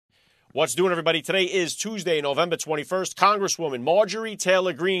What's doing, everybody? Today is Tuesday, November 21st. Congresswoman Marjorie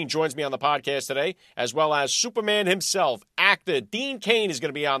Taylor Greene joins me on the podcast today, as well as Superman himself, actor Cain is going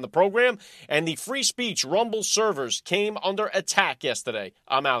to be on the program, and the free speech Rumble servers came under attack yesterday.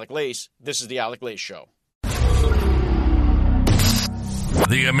 I'm Alec Lace. This is the Alec Lace Show.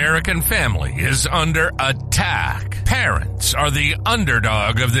 The American family is under attack. Parents are the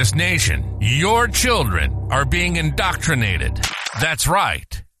underdog of this nation. Your children are being indoctrinated. That's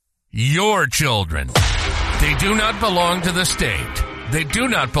right. Your children. They do not belong to the state. They do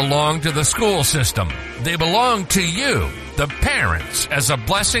not belong to the school system. They belong to you, the parents, as a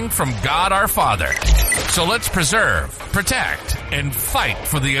blessing from God our Father. So let's preserve, protect, and fight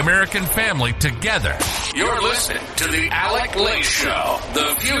for the American family together. You're listening to the Alec Lace Show.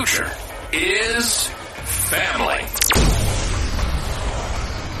 The future is family.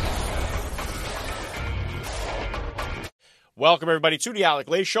 Welcome, everybody, to the Alec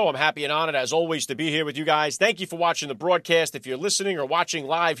Lace Show. I'm happy and honored, as always, to be here with you guys. Thank you for watching the broadcast. If you're listening or watching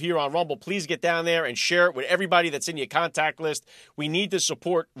live here on Rumble, please get down there and share it with everybody that's in your contact list. We need to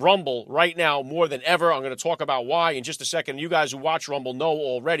support Rumble right now more than ever. I'm going to talk about why in just a second. You guys who watch Rumble know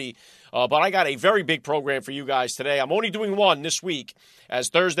already, but I got a very big program for you guys today. I'm only doing one this week, as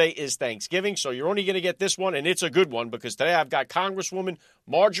Thursday is Thanksgiving, so you're only going to get this one, and it's a good one, because today I've got Congresswoman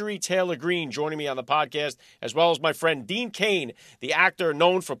Marjorie Taylor Greene joining me on the podcast, as well as my friend Cain, the actor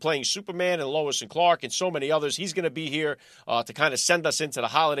known for playing Superman and Lois and Clark and so many others. He's going to be here to kind of send us into the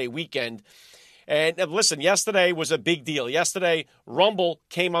holiday weekend. And listen, yesterday was a big deal. Yesterday, Rumble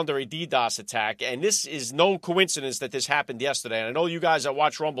came under a DDoS attack, and this is no coincidence that this happened yesterday. And I know you guys that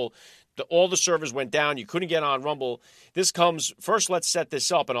watch Rumble, all the servers went down. You couldn't get on Rumble. This comes, first let's set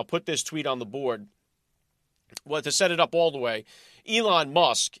this up, and I'll put this tweet on the board. Well, to set it up all the way, Elon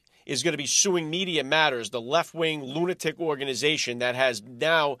Musk is going to be suing Media Matters, the left-wing lunatic organization that has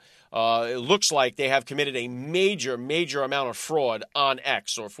now, it looks like they have committed a major amount of fraud on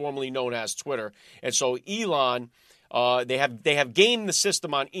X, or formerly known as Twitter. And so Elon, they have gamed the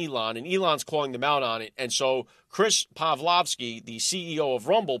system on Elon, and Elon's calling them out on it. And so Chris Pavlovsky, the CEO of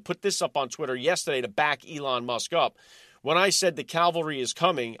Rumble, put this up on Twitter yesterday to back Elon Musk up. When I said the cavalry is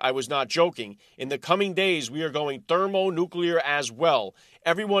coming, I was not joking. In the coming days, we are going thermonuclear as well.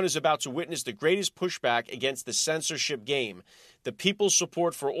 Everyone is about to witness the greatest pushback against the censorship game. The people's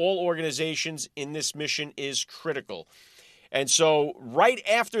support for all organizations in this mission is critical. And so right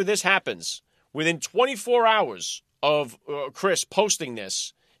after this happens, within 24 hours of Chris posting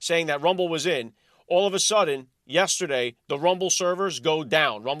this, saying that Rumble was in, all of a sudden, yesterday, the Rumble servers go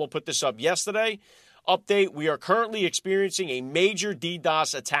down. Rumble put this up yesterday. Update, we are currently experiencing a major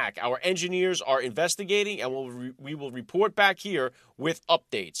DDoS attack. Our engineers are investigating, and we will report back here with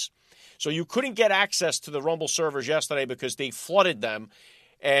updates. So you couldn't get access to the Rumble servers yesterday because they flooded them.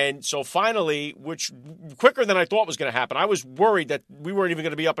 And so finally, which quicker than I thought was going to happen, I was worried that we weren't even going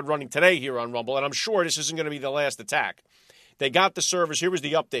to be up and running today here on Rumble, and I'm sure this isn't going to be the last attack. They got the servers. Here was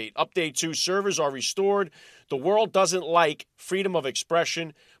the update. Update 2, servers are restored. The world doesn't like freedom of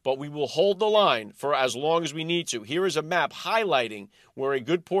expression, but we will hold the line for as long as we need to. Here is a map highlighting where a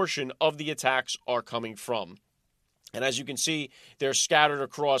good portion of the attacks are coming from. And as you can see, they're scattered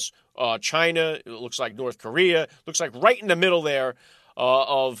across China. It looks like North Korea. Looks like right in the middle there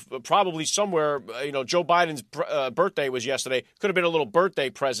of probably somewhere, Joe Biden's birthday was yesterday. Could have been a little birthday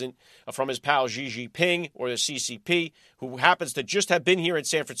present from his pal Xi Jinping, or the CCP, who happens to just have been here in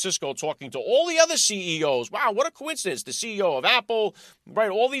San Francisco talking to all the other CEOs. Wow, what a coincidence. The CEO of Apple, right?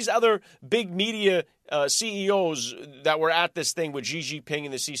 All these other big media CEOs that were at this thing with Xi Jinping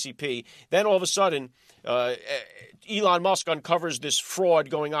and the CCP. Then all of a sudden, Elon Musk uncovers this fraud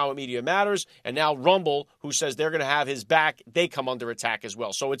going on with Media Matters, and now Rumble, who says they're going to have his back, they come under attack as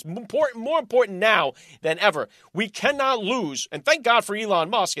well. So it's more important now than ever. We cannot lose, and thank God for Elon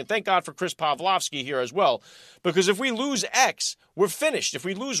Musk, and thank God for Chris Pavlovsky here as well, because if we lose X, we're finished. If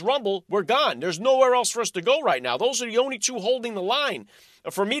we lose Rumble, we're gone. There's nowhere else for us to go right now. Those are the only two holding the line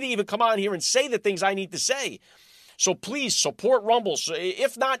for me to even come on here and say the things I need to say. So please support Rumble. So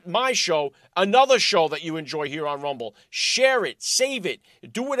if not my show, another show that you enjoy here on Rumble. Share it, save it,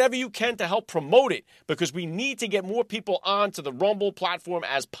 do whatever you can to help promote it, because we need to get more people onto the Rumble platform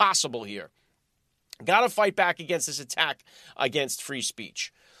as possible here. Got to fight back against this attack against free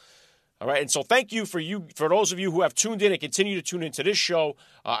speech. All right, and so thank you for those of you who have tuned in and continue to tune into this show.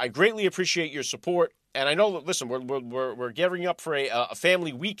 I greatly appreciate your support. And I know, listen, we're gearing up for a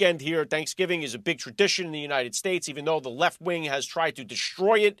family weekend here. Thanksgiving is a big tradition in the United States, even though the left wing has tried to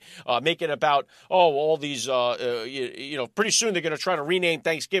destroy it, make it about, all these, pretty soon they're going to try to rename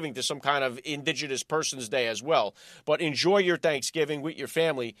Thanksgiving to some kind of Indigenous Persons Day as well. But enjoy your Thanksgiving with your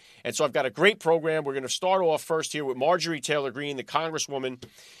family. And so I've got a great program. We're going to start off first here with Marjorie Taylor Greene, the Congresswoman.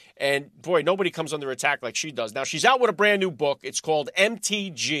 And boy, nobody comes under attack like she does. Now, she's out with a brand new book. It's called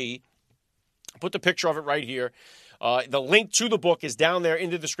MTG. Put the picture of it right here. The link to the book is down there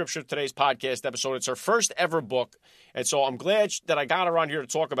in the description of today's podcast episode. It's her first ever book, and so I'm glad that I got her on here to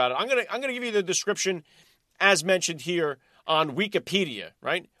talk about it. I'm gonna give you the description as mentioned here on Wikipedia.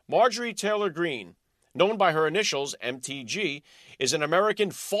 Right, Marjorie Taylor Greene, known by her initials MTG, is an American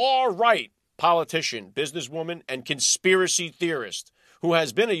far-right politician, businesswoman, and conspiracy theorist who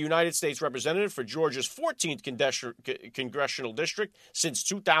has been a United States representative for Georgia's 14th congressional district since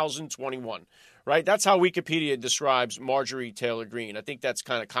 2021, right? That's how Wikipedia describes Marjorie Taylor Greene. I think that's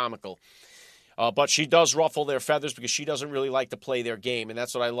kind of comical. But she does ruffle their feathers because she doesn't really like to play their game, and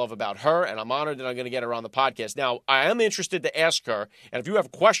that's what I love about her, and I'm honored that I'm going to get her on the podcast. Now, I am interested to ask her, and if you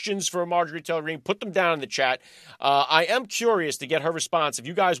have questions for Marjorie Taylor Greene, put them down in the chat. I am curious to get her response. If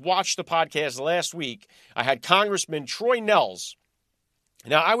you guys watched the podcast last week, I had Congressman Troy Nehls.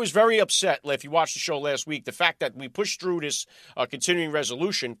 Now, I was very upset, if you watched the show last week, the fact that we pushed through this continuing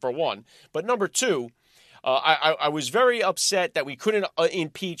resolution, for one. But number two, I was very upset that we couldn't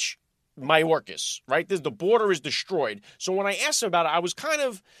impeach Mayorkas, right? The border is destroyed. So when I asked him about it, I was kind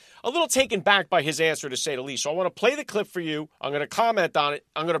of a little taken back by his answer, to say the least. So I want to play the clip for you. I'm going to comment on it.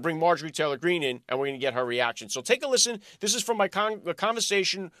 I'm going to bring Marjorie Taylor Greene in, and we're going to get her reaction. So take a listen. This is from my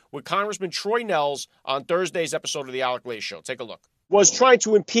conversation with Congressman Troy Nehls on Thursday's episode of The Alec Show. Take a look. Was trying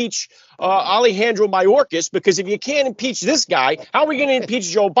to impeach Alejandro Mayorkas, because if you can't impeach this guy, how are we going to impeach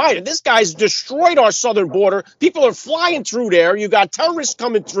Joe Biden? This guy's destroyed our southern border. People are flying through there. You got terrorists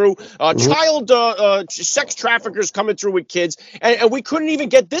coming through, child sex traffickers coming through with kids, and we couldn't even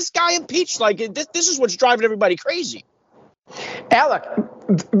get this guy impeached. Like, this is what's driving everybody crazy. Alec,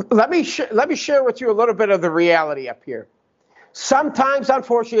 let me share with you a little bit of the reality up here. Sometimes,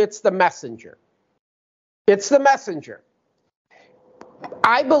 unfortunately, it's the messenger. It's the messenger.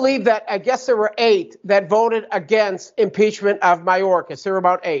 I believe that, I guess there were 8 that voted against impeachment of Mayorkas. There were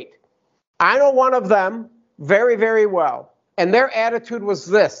about 8. I know one of them very, very well. And their attitude was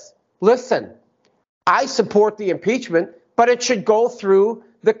this: listen, I support the impeachment, but it should go through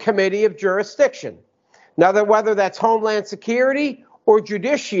the committee of jurisdiction. Now, whether that's Homeland Security or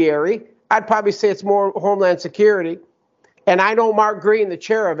Judiciary, I'd probably say it's more Homeland Security. And I know Mark Greene, the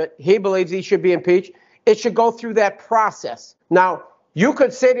chair of it, he believes he should be impeached. It should go through that process. Now, you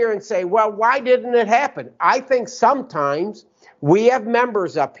could sit here and say, well, why didn't it happen? I think sometimes we have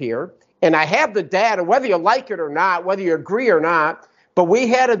members up here, and I have the data, whether you like it or not, whether you agree or not, but we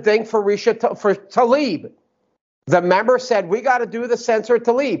had a thing for Tlaib. The member said, we got to do the censor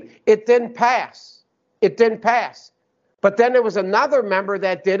Tlaib. It didn't pass. It didn't pass. But then there was another member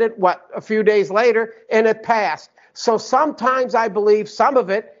that did it, a few days later, and it passed. So sometimes I believe some of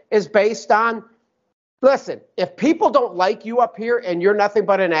it is based on, listen, if people don't like you up here and you're nothing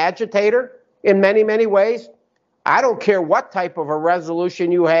but an agitator in many, many ways, I don't care what type of a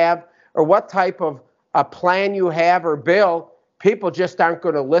resolution you have or what type of a plan you have or bill, people just aren't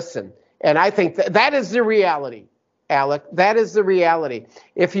going to listen. And I think that is the reality, Alec. That is the reality.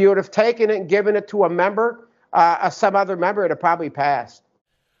 If you would have taken it and given it to a member, some other member, it would have probably passed.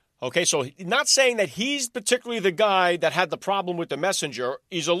 Okay, so not saying that he's particularly the guy that had the problem with the messenger.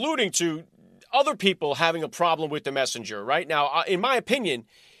 He's alluding to other people having a problem with the messenger. Right now, in my opinion,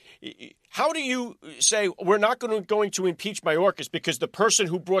 how do you say we're not going to impeach Mayorkas because the person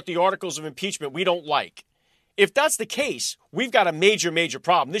who brought the articles of impeachment we don't like? If that's the case, we've got a major, major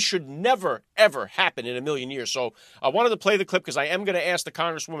problem. This should never, ever happen in a million years. So I wanted to play the clip because I am going to ask the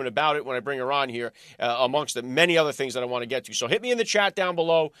Congresswoman about it when I bring her on here, amongst the many other things that I want to get to. So hit me in the chat down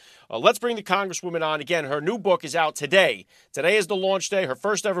below. Let's bring the Congresswoman on. Again, her new book is out today. Today is the launch day, her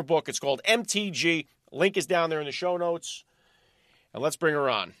first ever book. It's called MTG. Link is down there in the show notes. And let's bring her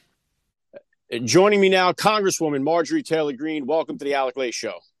on. Joining me now, Congresswoman Marjorie Taylor Greene. Welcome to the Alec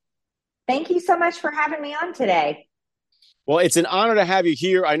Show. Thank you so much for having me on today. Well, it's an honor to have you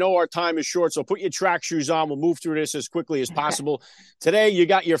here. I know our time is short, so put your track shoes on. We'll move through this as quickly as possible. Today, you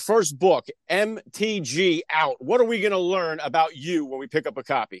got your first book, MTG, out. What are we going to learn about you when we pick up a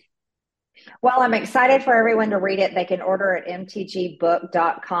copy? Well, I'm excited for everyone to read it. They can order at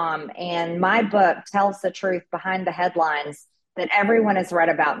mtgbook.com. And my book tells the truth behind the headlines that everyone has read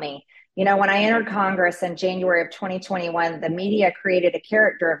about me. You know, when I entered Congress in January of 2021, the media created a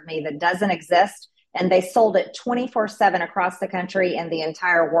character of me that doesn't exist. and they sold it 24/7 across the country and the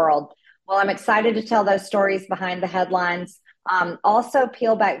entire world. Well, I'm excited to tell those stories behind the headlines. Also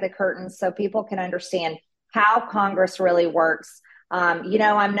peel back the curtains so people can understand how Congress really works.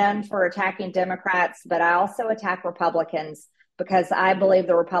 I'm known for attacking Democrats, but I also attack Republicans because I believe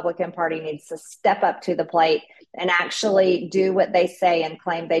the Republican Party needs to step up to the plate and actually do what they say and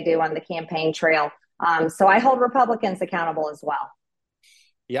claim they do on the campaign trail. So I hold Republicans accountable as well.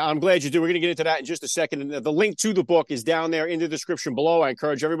 Yeah, I'm glad you do. We're going to get into that in just a second. And the link to the book is down there in the description below. I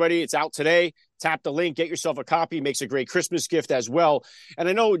encourage everybody. It's out today. Tap the link. Get yourself a copy. Makes a great Christmas gift as well. And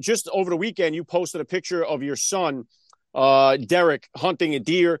I know just over the weekend, you posted a picture of your son, Derek, hunting a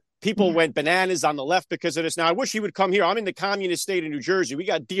deer. People went bananas on the left because of this. Now, I wish he would come here. I'm in the communist state of New Jersey. We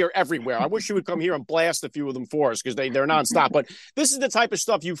got deer everywhere. I wish he would come here and blast a few of them for us because they're nonstop. But this is the type of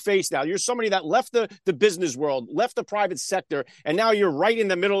stuff you face now. You're somebody that left the business world, left the private sector, and now you're right in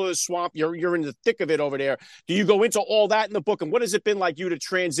the middle of the swamp. You're in the thick of it over there. Do you go into all that in the book? And what has it been like you to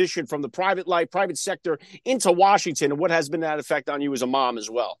transition from the private life, private sector into Washington? And what has been that effect on you as a mom as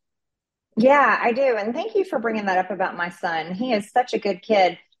well? Yeah, I do. And thank you for bringing that up about my son. He is such a good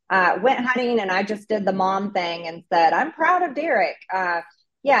kid. Went hunting and I just did the mom thing and said, I'm proud of Derek.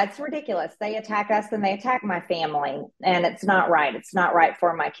 Yeah, it's ridiculous. They attack us and they attack my family, and it's not right. It's not right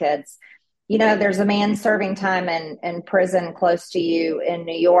for my kids. There's a man serving time in prison close to you in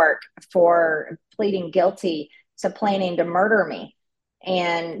New York for pleading guilty to planning to murder me.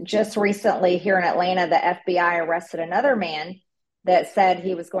 And just recently here in Atlanta, the FBI arrested another man that said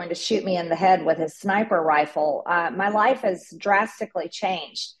he was going to shoot me in the head with his sniper rifle. My life has drastically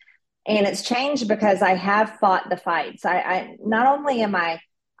changed. And it's changed because I have fought the fights. I not only am I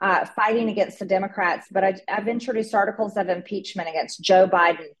fighting against the Democrats, but I've introduced articles of impeachment against Joe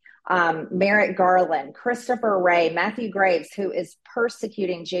Biden, Merrick Garland, Christopher Wray, Matthew Graves, who is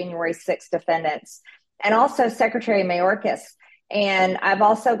persecuting January 6th defendants, and also Secretary Mayorkas. And I've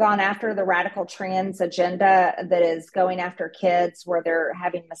also gone after the radical trans agenda that is going after kids where they're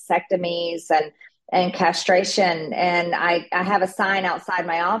having mastectomies and castration. And I have a sign outside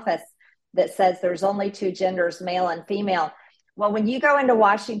my office that says there's only two genders, male and female. Well, when you go into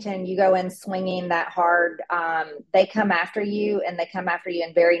Washington, you go in swinging that hard. They come after you, and they come after you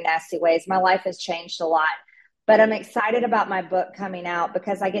in very nasty ways. My life has changed a lot, but I'm excited about my book coming out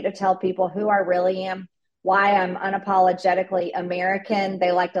because I get to tell people who I really am, why I'm unapologetically American.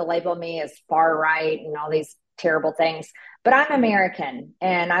 They like to label me as far right and all these terrible things, but I'm American,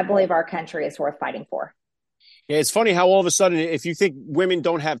 and I believe our country is worth fighting for. Yeah, it's funny how all of a sudden, if you think women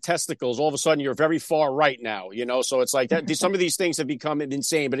don't have testicles, all of a sudden you're very far right now, so it's like that. Some of these things have become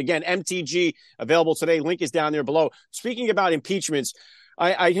insane. But again, MTG available today. Link is down there below. Speaking about impeachments,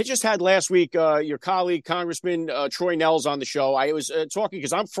 I just had last week your colleague, Congressman Troy Nehls, on the show. I was talking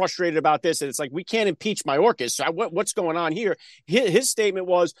because I'm frustrated about this. And it's like, we can't impeach Mayorkas. So what's going on here? His statement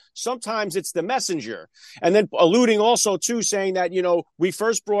was, sometimes it's the messenger. And then alluding also to saying that, we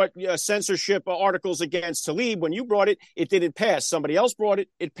first brought censorship articles against Tlaib. When you brought it, it didn't pass. Somebody else brought it,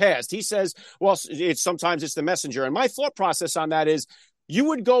 it passed. He says, well, sometimes it's the messenger. And my thought process on that is, you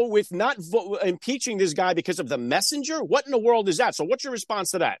would go with not impeaching this guy because of the messenger? What in the world is that? So what's your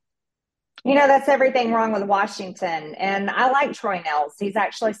response to that? That's everything wrong with Washington. And I like Troy Nehls. He's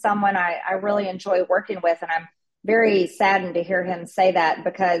actually someone I really enjoy working with. And I'm very saddened to hear him say that,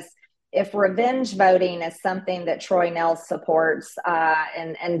 because if revenge voting is something that Troy Nehls supports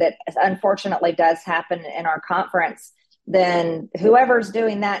and that unfortunately does happen in our conference, then whoever's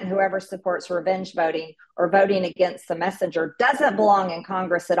doing that and whoever supports revenge voting or voting against the messenger doesn't belong in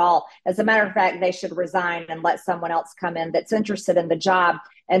Congress at all. As a matter of fact, they should resign and let someone else come in that's interested in the job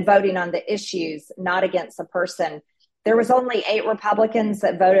and voting on the issues, not against a person. There was only 8 Republicans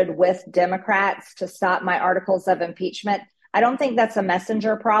that voted with Democrats to stop my articles of impeachment. I don't think that's a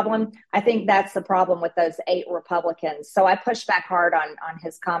messenger problem. I think that's the problem with those 8 Republicans. So I pushed back hard on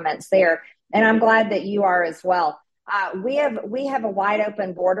his comments there. And I'm glad that you are as well. We have a wide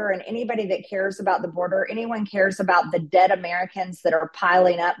open border, and anybody that cares about the border, anyone cares about the dead Americans that are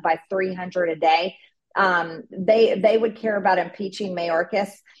piling up by 300 a day, they would care about impeaching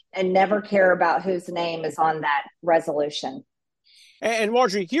Mayorkas and never care about whose name is on that resolution. And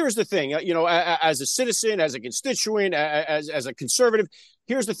Marjorie, here's the thing, as a citizen, as a constituent, as a conservative,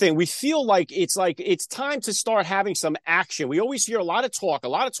 here's the thing. We feel like it's time to start having some action. We always hear a lot of talk,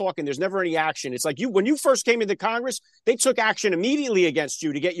 and there's never any action. It's like when you first came into Congress, they took action immediately against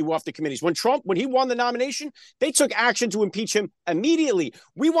you to get you off the committees. When he won the nomination, they took action to impeach him immediately.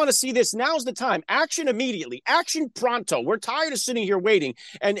 We want to see this. Now's the time. Action immediately. Action pronto. We're tired of sitting here waiting.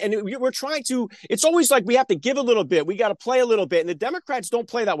 And we're trying to, it's always like we have to give a little bit. We got to play a little bit. And the Democrats don't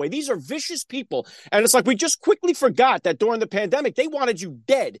play that way. These are vicious people. And it's like we just quickly forgot that during the pandemic, they wanted you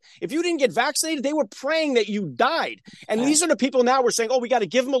dead. If you didn't get vaccinated, they were praying that you died. And these are the people now we're saying, oh, we got to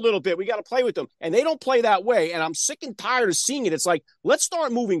give them a little bit. We got to play with them. And they don't play that way. And I'm sick and tired of seeing it. It's like, let's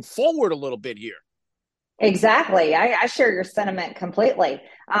start moving forward a little bit here. Exactly. I share your sentiment completely.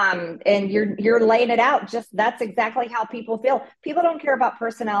 And you're laying it out. Just that's exactly how people feel. People don't care about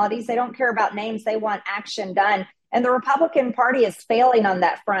personalities. They don't care about names. They want action done. And the Republican Party is failing on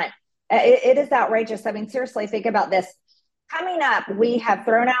that front. It is outrageous. I mean, seriously, think about this. Coming up, we have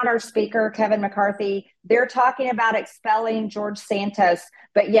thrown out our speaker, Kevin McCarthy. They're talking about expelling George Santos,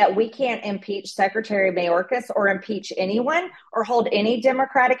 but yet we can't impeach Secretary Mayorkas or impeach anyone or hold any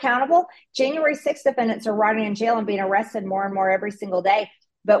Democrat accountable. January 6th defendants are rotting in jail and being arrested more and more every single day,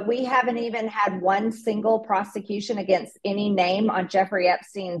 but we haven't even had one single prosecution against any name on Jeffrey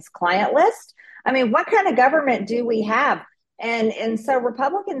Epstein's client list. I mean, what kind of government do we have? And so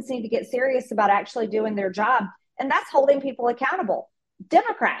Republicans need to get serious about actually doing their job. And that's holding people accountable.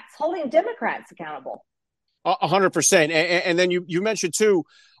 Democrats, holding Democrats accountable. 100%. And then you mentioned, too,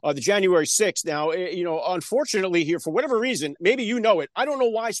 the January 6th. Now, unfortunately here, for whatever reason, maybe you know it. I don't know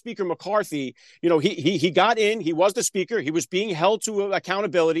why Speaker McCarthy, he got in. He was the speaker. He was being held to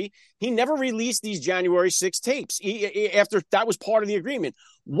accountability. He never released these January 6th tapes after that was part of the agreement.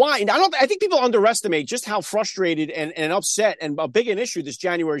 Why? And I think people underestimate just how frustrated and upset and a big an issue this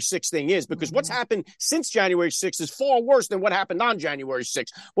January 6th thing is, because what's happened since January 6th is far worse than what happened on January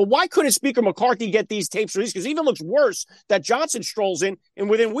 6th. But why couldn't Speaker McCarthy get these tapes released? Because it even looks worse that Johnson strolls in and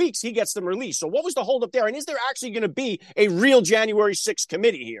within weeks he gets them released. So what was the holdup there? And is there actually going to be a real January 6th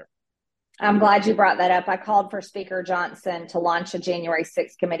committee here? I'm glad you brought that up. I called for Speaker Johnson to launch a January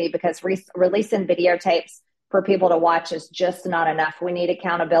 6th committee because releasing videotapes for people to watch is just not enough. We need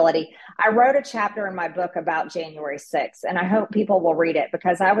accountability. I wrote a chapter in my book about January 6th, and I hope people will read it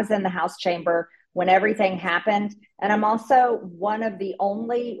because I was in the House chamber when everything happened. And I'm also one of the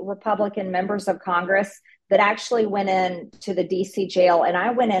only Republican members of Congress that actually went in to the DC jail. And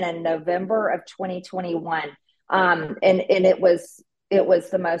I went in November of 2021. And it was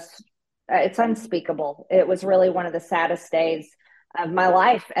the most, it's unspeakable. It was really one of the saddest days of my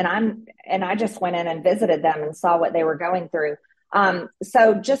life. And I just went in and visited them and saw what they were going through.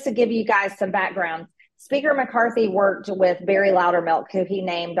 So just to give you guys some background, Speaker McCarthy worked with Barry Loudermilk, who he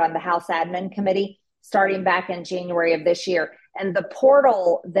named on the House Admin Committee, starting back in January of this year. And the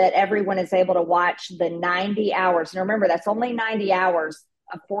portal that everyone is able to watch the 90 hours, and remember, that's only 90 hours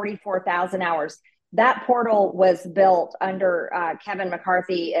of 44,000 hours. That portal was built under Kevin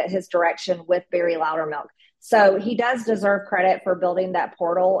McCarthy at his direction with Barry Loudermilk. So he does deserve credit for building that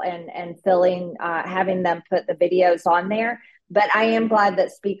portal and having them put the videos on there. But I am glad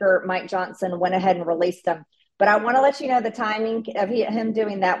that Speaker Mike Johnson went ahead and released them. But I want to let you know the timing of him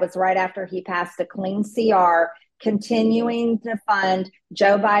doing that was right after he passed a clean CR continuing to fund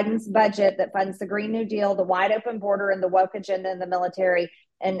Joe Biden's budget that funds the Green New Deal, the wide open border, and the woke agenda in the military,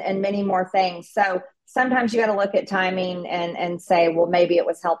 and many more things. So sometimes you got to look at timing and say, well, maybe it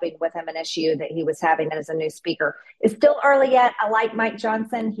was helping with him an issue that he was having as a new speaker. It's still early yet. I like Mike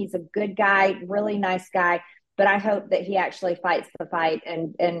Johnson. He's a good guy, really nice guy. But I hope that he actually fights the fight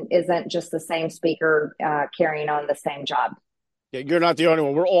and isn't just the same speaker carrying on the same job. Yeah, you're not the only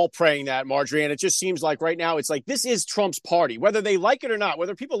one. We're all praying that, Marjorie. And it just seems like right now, it's like this is Trump's party, whether they like it or not,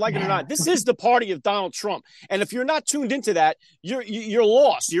 whether people like it or not. This is the party of Donald Trump. And if you're not tuned into that, you're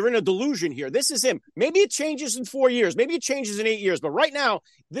lost. You're in a delusion here. This is him. Maybe it changes in 4 years. Maybe it changes in 8 years. But right now,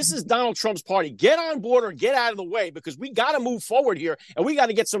 this is Donald Trump's party. Get on board or get out of the way, because we got to move forward here and we got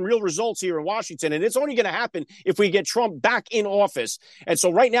to get some real results here in Washington. And it's only going to happen if we get Trump back in office. And so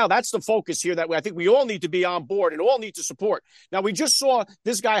right now, that's the focus here that I think we all need to be on board and all need to support. Now, we just saw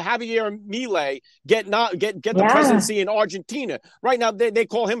this guy, Javier Milei, get the presidency in Argentina. Right now, they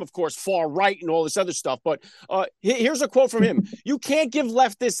call him, of course, far right and all this other stuff. But here's a quote from him. You can't give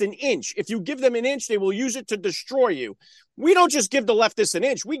leftists an inch. If you give them an inch, they will use it to destroy you. We don't just give the leftists an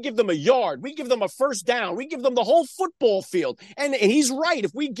inch. We give them a yard. We give them a first down. We give them the whole football field. And he's right.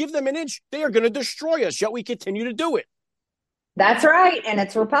 If we give them an inch, they are going to destroy us, yet we continue to do it. That's right. And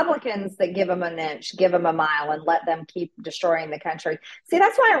it's Republicans that give them an inch, give them a mile, and let them keep destroying the country. See,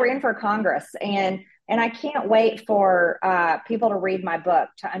 that's why I ran for Congress. And And I can't wait for people to read my book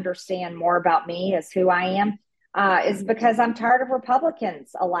to understand more about me as who I am. Is because I'm tired of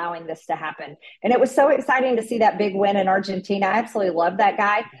Republicans allowing this to happen. And it was so exciting to see that big win in Argentina. I absolutely love that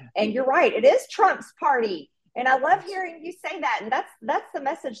guy. And you're right, it is Trump's party. And I love hearing you say that. And that's the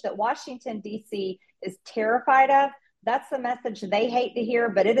message that Washington, D.C. is terrified of. That's the message they hate to hear,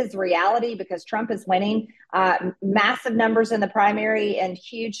 but it is reality because Trump is winning massive numbers in the primary and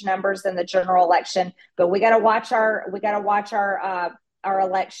huge numbers in the general election. But we got to watch our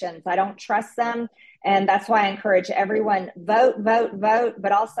elections. I don't trust them. And that's why I encourage everyone, vote,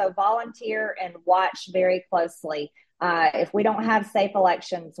 but also volunteer and watch very closely. If we don't have safe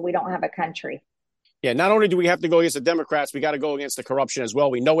elections, we don't have a country. Yeah, not only do we have to go against the Democrats, we got to go against the corruption as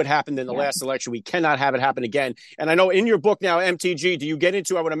well. We know it happened in the last election. We cannot have it happen again. And I know in your book now, MTG, do you get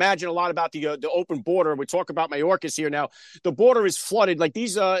into, I would imagine, a lot about the open border. We talk about Mayorkas here now. The border is flooded. Like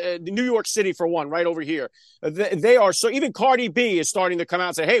these, New York City, for one, right over here. They are so, even Cardi B is starting to come out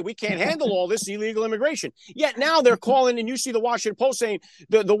and say, hey, we can't handle all this illegal immigration. Yet now they're calling, and you see the Washington Post saying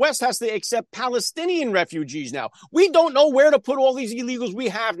the West has to accept Palestinian refugees now. We don't know where to put all these illegals we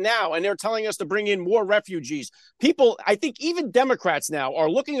have now. And they're telling us to bring in more refugees. People, I think even Democrats now are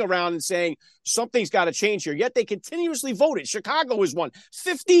looking around and saying something's got to change here. Yet they continuously voted. Chicago is one.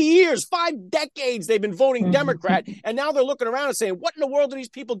 50 years, 5 decades they've been voting Democrat. And now they're looking around and saying, what in the world are these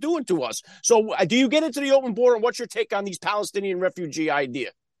people doing to us? So do you get into the open border? And what's your take on these Palestinian refugee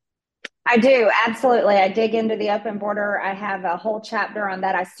idea? I do. Absolutely. I dig into the open border. I have a whole chapter on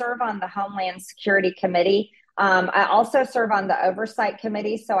that. I serve on the Homeland Security Committee. I also serve on the Oversight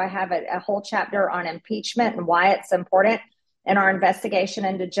Committee, so I have a whole chapter on impeachment and why it's important in our investigation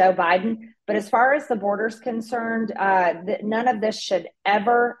into Joe Biden. But as far as the border's concerned, none of this should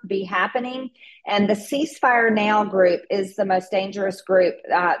ever be happening. And the Ceasefire Now group is the most dangerous group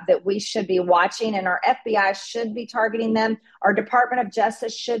that we should be watching, and our FBI should be targeting them. Our Department of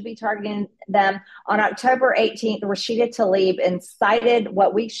Justice should be targeting them. On October 18th, Rashida Tlaib incited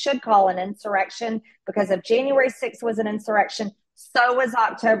what we should call an insurrection, because if January 6th was an insurrection, so was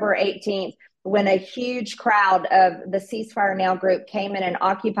October 18th. When a huge crowd of the Ceasefire Now group came in and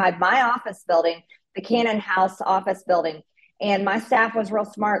occupied my office building, the Cannon House office building. And my staff was real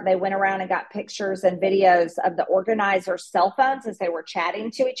smart. They went around and got pictures and videos of the organizers' cell phones as they were chatting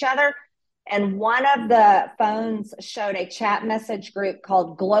to each other. And one of the phones showed a chat message group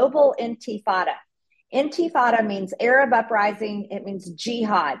called Global Intifada. Intifada means Arab uprising. It means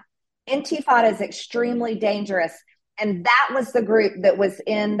jihad. Intifada is extremely dangerous. And that was the group that was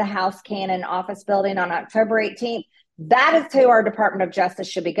in the House Cannon office building on October 18th. That is who our Department of Justice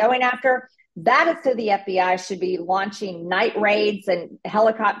should be going after. That is who the FBI should be launching night raids and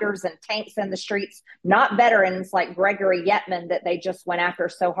helicopters and tanks in the streets, not veterans like Gregory Yetman that they just went after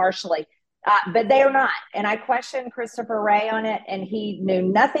so harshly. But they are not. And I questioned Christopher Wray on it, and he knew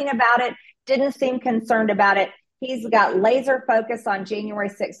nothing about it, didn't seem concerned about it. He's got laser focus on January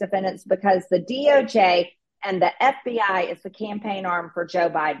 6th defendants because the DOJ and the FBI is the campaign arm for Joe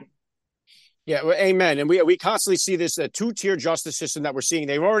Biden. Yeah, well, amen. And we constantly see this two-tier justice system that we're seeing.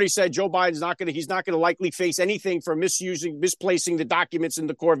 They've already said Joe Biden's he's not going to likely face anything for misplacing the documents in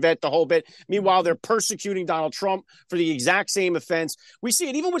the Corvette, the whole bit. Meanwhile, they're persecuting Donald Trump for the exact same offense. We see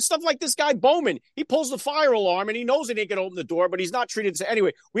it even with stuff like this guy, Bowman. He pulls the fire alarm and he knows it ain't going to open the door, but he's not treated.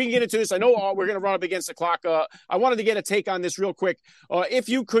 Anyway, we can get into this. I know we're going to run up against the clock. I wanted to get a take on this real quick. If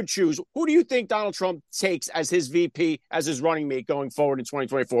you could choose, who do you think Donald Trump takes as his VP, as his running mate going forward in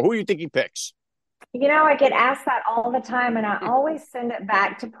 2024? Who do you think he picks? You know, I get asked that all the time, and I always send it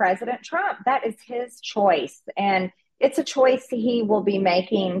back to President Trump. That is his choice, and it's a choice he will be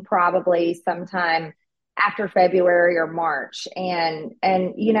making probably sometime after February or March. And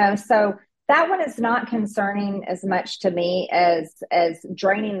you know, so that one is not concerning as much to me as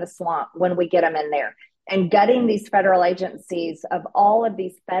draining the swamp when we get them in there and gutting these federal agencies of all of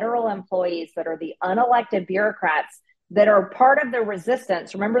these federal employees that are the unelected bureaucrats that are part of the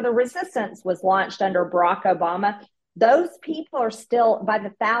resistance. Remember, the resistance was launched under Barack Obama. Those people are still by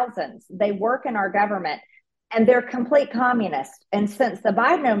the thousands. They work in our government and they're complete communists. And since the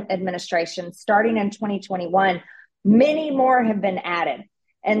Biden administration, starting in 2021, many more have been added.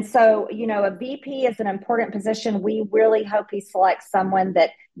 And so, you know, a VP is an important position. We really hope he selects someone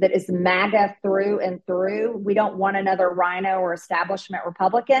that is MAGA through and through. We don't want another rhino or establishment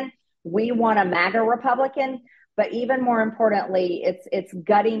Republican. We want a MAGA Republican. But even more importantly, it's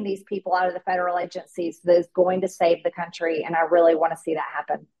gutting these people out of the federal agencies that is going to save the country. And I really want to see that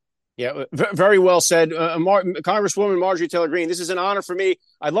happen. Yeah, very well said. Congresswoman Marjorie Taylor Greene, this is an honor for me.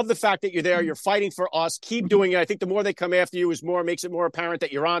 I love the fact that you're there. You're fighting for us. Keep doing it. I think the more they come after you makes it more apparent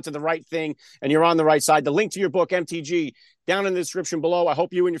that you're on to the right thing and you're on the right side. The link to your book, MTG, down in the description below. I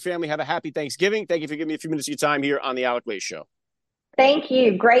hope you and your family have a happy Thanksgiving. Thank you for giving me a few minutes of your time here on the Alec Lace Show. Thank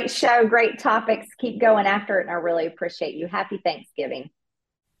you. Great show, great topics. Keep going after it, and I really appreciate you. Happy Thanksgiving.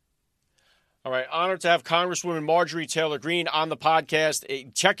 All right. Honored to have Congresswoman Marjorie Taylor Greene on the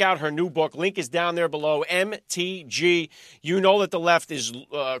podcast. Check out her new book. Link is down there below. MTG. You know that the left is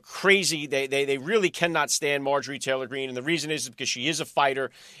crazy. They really cannot stand Marjorie Taylor Greene. And the reason is because she is a fighter.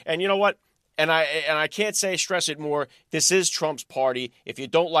 And you know what? And I can't stress it more. This is Trump's party. If you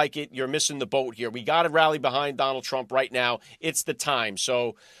don't like it, you're missing the boat here. We got to rally behind Donald Trump right now. It's the time.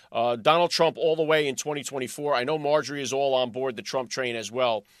 So Donald Trump all the way in 2024. I know Marjorie is all on board the Trump train as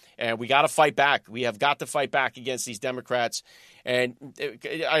well. And we got to fight back. We have got to fight back against these Democrats. And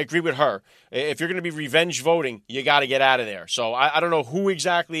I agree with her. If you're going to be revenge voting, you got to get out of there. So I don't know who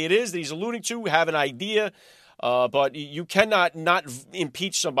exactly it is that he's alluding to. Have an idea. But you cannot not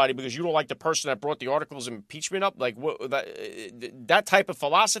impeach somebody because you don't like the person that brought the articles of impeachment up. Like that type of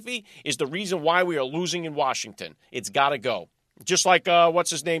philosophy is the reason why we are losing in Washington. It's got to go. Just like what's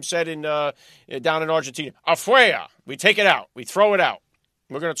his name said down in Argentina. Afuera. We take it out. We throw it out.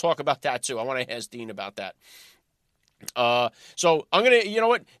 We're going to talk about that, too. I want to ask Dean about that. So I'm going to, you know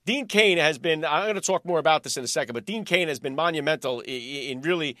what? Dean Cain has been, I'm going to talk more about this in a second, but Dean Cain has been monumental in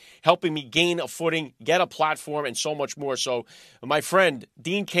really helping me gain a footing, get a platform, and so much more. So my friend,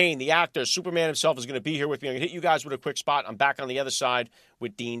 Dean Cain, the actor, Superman himself, is going to be here with me. I'm going to hit you guys with a quick spot. I'm back on the other side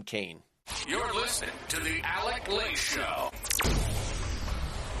with Dean Cain. You're listening to the Alec Lace Show.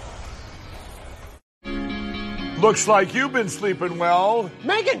 Looks like you've been sleeping well.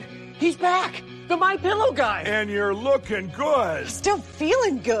 Megan, he's back. The My Pillow guy. And you're looking good. Still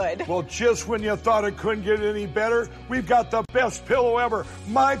feeling good. Well, just when you thought it couldn't get any better, we've got the best pillow ever,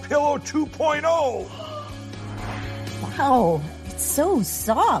 My Pillow 2.0. Wow, it's so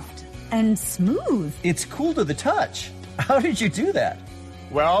soft and smooth. It's cool to the touch. How did you do that?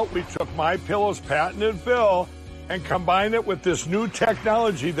 Well, we took My Pillow's patented fill and combined it with this new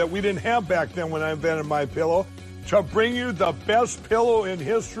technology that we didn't have back then when I invented My Pillow, to bring you the best pillow in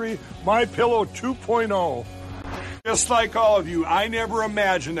history, My Pillow 2.0. Just like all of you, I never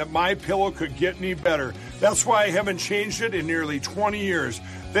imagined that My Pillow could get any better. That's why I haven't changed it in nearly 20 years.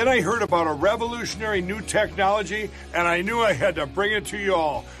 Then I heard about a revolutionary new technology, and I knew I had to bring it to you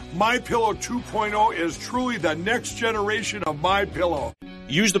all. My Pillow 2.0 is truly the next generation of My Pillow.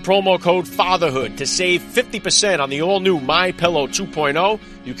 Use the promo code FATHERHOOD to save 50% on the all-new My Pillow 2.0.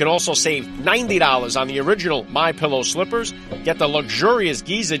 You can also save $90 on the original My Pillow slippers. Get the luxurious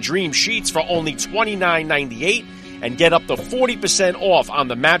Giza Dream sheets for only $29.98 and get up to 40% off on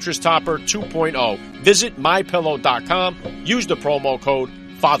the Mattress Topper 2.0. Visit MyPillow.com. Use the promo code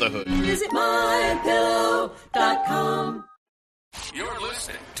FATHERHOOD. Visit MyPillow.com. You're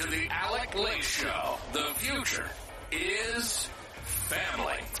listening to the Alec Lace Show. The future is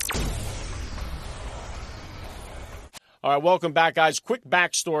family. All right, welcome back, guys. Quick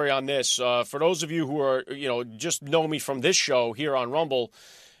backstory on this. For those of you who are, just know me from this show here on Rumble,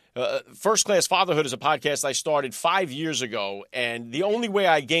 First Class Fatherhood is a podcast I started 5 years ago, and the only way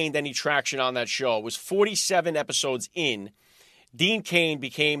I gained any traction on that show was 47 episodes in. Dean Cain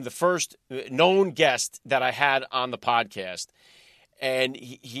became the first known guest that I had on the podcast. And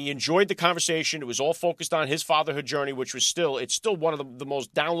he enjoyed the conversation. It was all focused on his fatherhood journey, which was it's still one of the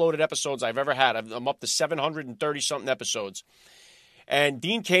most downloaded episodes I've ever had. I'm up to 730-something episodes. And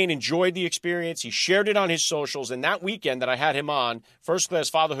Dean Cain enjoyed the experience. He shared it on his socials. And that weekend that I had him on, First Class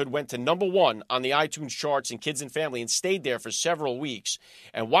Fatherhood went to #1 on the iTunes charts in Kids and Family and stayed there for several weeks.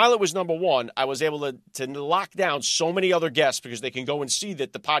 And while it was #1, I was able to lock down so many other guests because they can go and see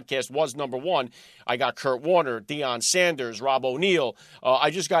that the podcast was #1. I got Kurt Warner, Deion Sanders, Rob O'Neill. I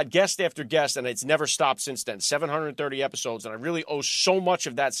just got guest after guest, and it's never stopped since then. 730 episodes, and I really owe so much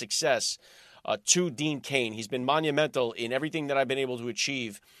of that success to Dean Cain. He's been monumental in everything that I've been able to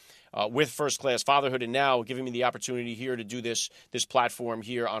achieve with First Class Fatherhood, and now giving me the opportunity here to do this platform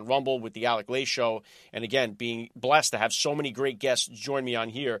here on Rumble with the Alec Lace Show. And again, being blessed to have so many great guests join me on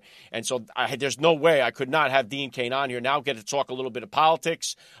here. And so there's no way I could not have Dean Cain on here. Now get to talk a little bit of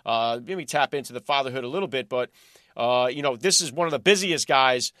politics, maybe tap into the fatherhood a little bit. But, this is one of the busiest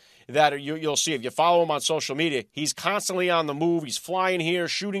guys that you'll see. If you follow him on social media, he's constantly on the move. He's flying here,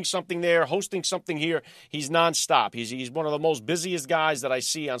 shooting something there, hosting something here. He's nonstop. He's one of the most busiest guys that I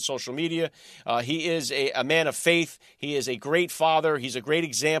see on social media. He is a man of faith. He is a great father. He's a great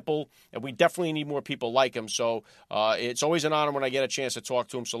example, and we definitely need more people like him. So it's always an honor when I get a chance to talk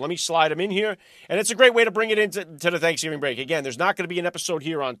to him. So let me slide him in here, and it's a great way to bring it into the Thanksgiving break. Again, there's not going to be an episode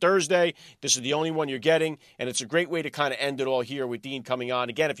here on Thursday. This is the only one you're getting, and it's a great way to kind of end it all here with Dean coming on.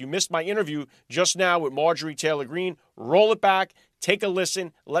 Again, if you missed my interview just now with Marjorie Taylor Greene, roll it back, take a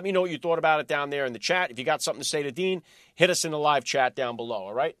listen. Let me know what you thought about it down there in the chat. If you got something to say to Dean, hit us in the live chat down below,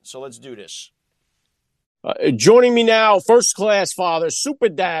 all right? So let's do this. Joining me now, first-class father, super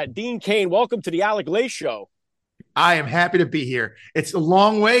dad, Dean Cain. Welcome to the Alec Lay Show. I am happy to be here. It's a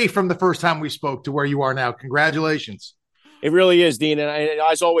long way from the first time we spoke to where you are now. Congratulations. It really is, Dean. And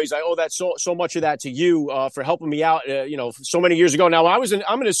as always, I owe that so much of that to you for helping me out, so many years ago. Now,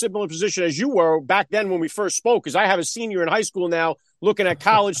 I'm in a similar position as you were back then when we first spoke, because I have a senior in high school now looking at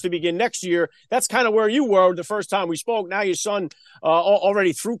college to begin next year. That's kind of where you were the first time we spoke. Now your son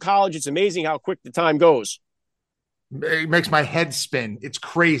already through college. It's amazing how quick the time goes. It makes my head spin. It's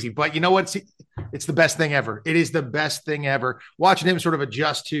crazy. But you know what? It's the best thing ever. It is the best thing ever. Watching him sort of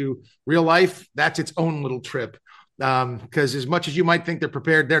adjust to real life, that's its own little trip. Because as much as you might think they're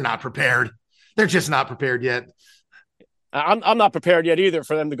prepared, they're not prepared. They're just not prepared yet. I'm not prepared yet either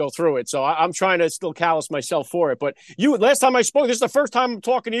for them to go through it. So I'm trying to still callous myself for it. But last time I spoke, this is the first time I'm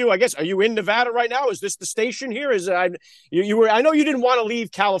talking to you. I guess, are you in Nevada right now? Is this the station here? You were? I know you didn't want to leave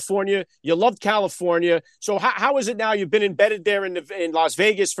California. You loved California. So how is it now? You've been embedded there in Las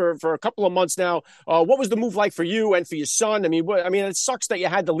Vegas for a couple of months now. What was the move like for you and for your son? I mean, it sucks that you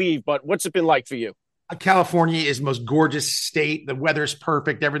had to leave, but what's it been like for you? California is the most gorgeous state. The weather's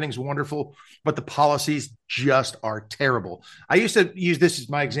perfect. Everything's wonderful, but the policies just are terrible. I used to use this as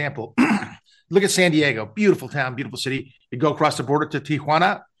my example. Look at San Diego, beautiful town, beautiful city. You go across the border to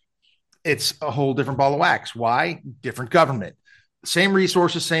Tijuana, it's a whole different ball of wax. Why? Different government. Same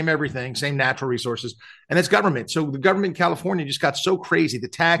resources, same everything, same natural resources, and it's government. So the government in California just got so crazy. The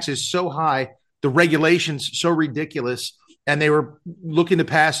tax is so high, the regulations so ridiculous. And they were looking to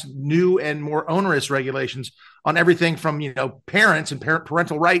pass new and more onerous regulations on everything from, parents and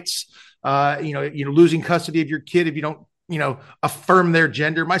parental rights, losing custody of your kid if you don't, affirm their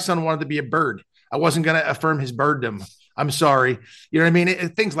gender. My son wanted to be a bird. I wasn't going to affirm his birddom. I'm sorry. You know what I mean?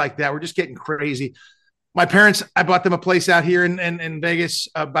 Things like that. We're just getting crazy. My parents, I bought them a place out here in Vegas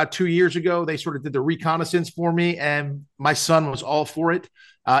about 2 years ago. They sort of did the reconnaissance for me, and my son was all for it.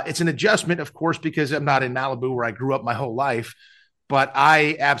 It's an adjustment, of course, because I'm not in Malibu where I grew up my whole life, but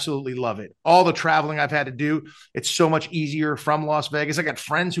I absolutely love it. All the traveling I've had to do, it's so much easier from Las Vegas. I got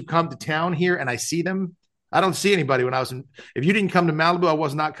friends who come to town here and I see them. I don't see anybody if you didn't come to Malibu, I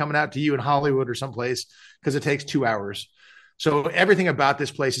was not coming out to you in Hollywood or someplace because it takes 2 hours. So everything about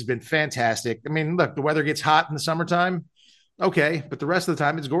this place has been fantastic. I mean, look, the weather gets hot in the summertime. Okay. But the rest of the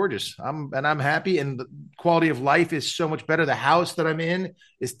time it's gorgeous. I'm happy. And the quality of life is so much better. The house that I'm in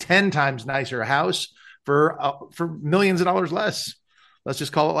is 10 times nicer a house for millions of dollars less. Let's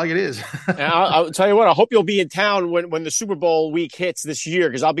just call it like it is. I'll tell you what, I hope you'll be in town when the Super Bowl week hits this year,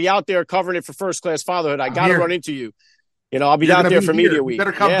 because I'll be out there covering it for First Class Fatherhood. I got to run into you. I'll be out there for Media Week. You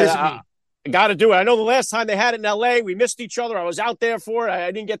better come visit me. I got to do it. I know the last time they had it in L.A., we missed each other. I was out there for it.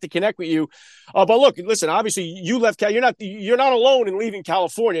 I didn't get to connect with you. But look, listen, obviously you left. You're not alone in leaving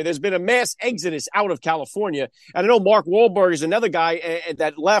California. There's been a mass exodus out of California. And I know Mark Wahlberg is another guy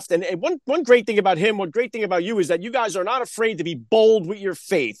that left. And one great thing about him, one great thing about you is that you guys are not afraid to be bold with your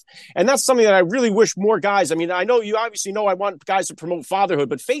faith. And that's something that I really wish more guys. I mean, I know you obviously know I want guys to promote fatherhood,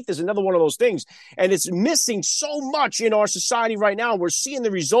 but faith is another one of those things. And it's missing so much in our society right now. We're seeing the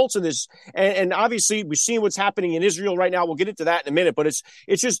results of this. And obviously, we're seeing what's happening in Israel right now. We'll get into that in a minute. But it's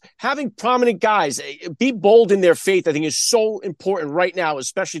just having prominent guys be bold in their faith, I think, is so important right now,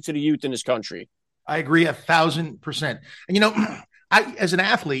 especially to the youth in this country. I agree 1,000%. And, I, as an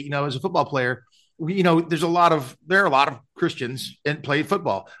athlete, as a football player, there are a lot of Christians and play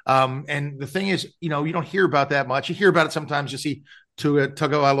football. And the thing is, you don't hear about that much. You hear about it sometimes. You see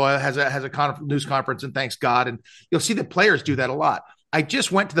Tagovailoa has a news conference and thanks God. And you'll see the players do that a lot. I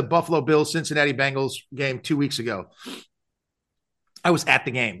just went to the Buffalo Bills Cincinnati Bengals game 2 weeks ago. I was at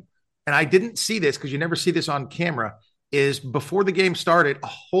the game, and I didn't see this because you never see this on camera. Is before the game started, a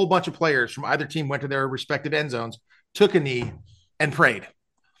whole bunch of players from either team went to their respective end zones, took a knee, and prayed.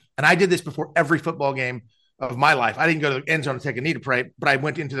 And I did this before every football game of my life. I didn't go to the end zone to take a knee to pray, but I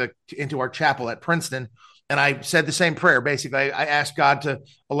went into our chapel at Princeton, and I said the same prayer. Basically, I asked God to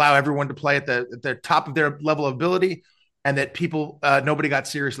allow everyone to play at the top of their level of ability. and that people, nobody got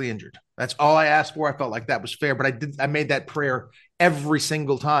seriously injured. That's all I asked for. I felt like that was fair, but I made that prayer every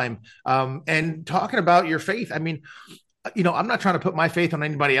single time. And talking about your faith, I mean, I'm not trying to put my faith on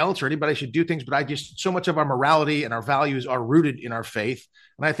anybody else or anybody should do things, but so much of our morality and our values are rooted in our faith.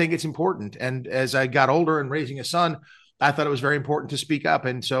 And I think it's important. And as I got older and raising a son, I thought it was very important to speak up.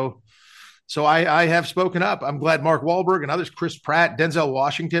 And so I have spoken up. I'm glad Mark Wahlberg and others, Chris Pratt, Denzel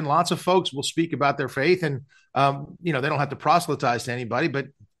Washington, lots of folks will speak about their faith. And, they don't have to proselytize to anybody, but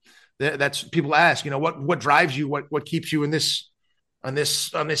that's people ask, what drives you? What keeps you in this, on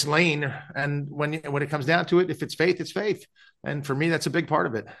this lane? And when it comes down to it, if it's faith, it's faith. And for me, that's a big part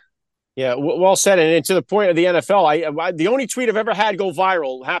of it. Yeah, well said. And to the point of the NFL, the only tweet I've ever had go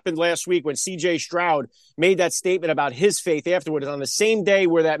viral happened last week when C.J. Stroud made that statement about his faith afterwards on the same day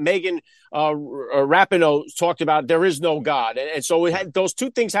where that Megan Rapinoe talked about there is no God. And so those two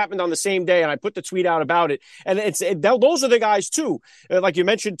things happened on the same day, and I put the tweet out about it. And those are the guys, too. Like you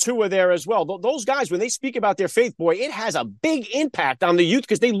mentioned, Tua there as well. Those guys, when they speak about their faith, boy, it has a big impact on the youth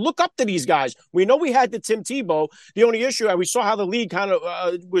because they look up to these guys. We know we had the Tim Tebow. The only issue, we saw how the league kind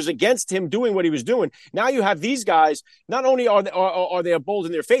of was against him doing what he was doing. Now you have these guys, not only are they bold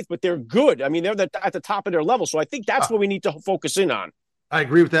in their faith, but they're good. I mean, they're at the top of their level. So I think that's what we need to focus in on. I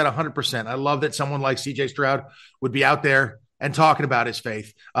agree with that 100%. I love that someone like CJ Stroud would be out there and talking about his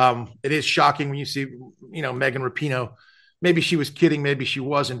faith. It is shocking when you see, Megan Rapinoe. Maybe she was kidding, maybe she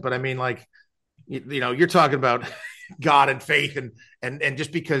wasn't, but I mean, like, you're talking about God and faith, and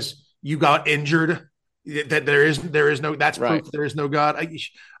just because you got injured, that there is no, that's right. Proof there is no God.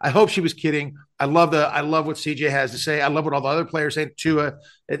 I hope she was kidding. I love what CJ has to say. I love what all the other players say, Tua,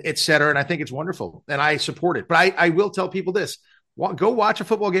 et cetera. And I think it's wonderful, and I support it. But I will tell people this: go watch a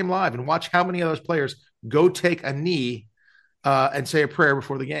football game live and watch how many of those players go take a knee and say a prayer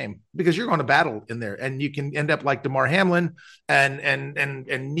before the game, because you're going to battle in there, and you can end up like DeMar Hamlin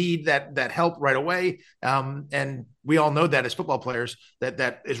and need that help right away. And we all know that as football players,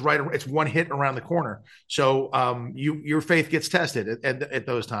 that is right. It's one hit around the corner. So your faith gets tested at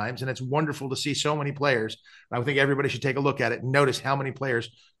those times, and it's wonderful to see so many players. I think everybody should take a look at it and notice how many players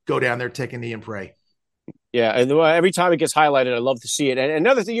go down there, take a knee, and pray. Yeah, and every time it gets highlighted, I love to see it. And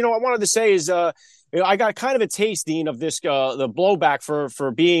another thing, I wanted to say is, I got kind of a taste, Dean, of this the blowback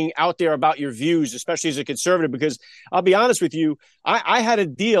for being out there about your views, especially as a conservative. Because I'll be honest with you, I had a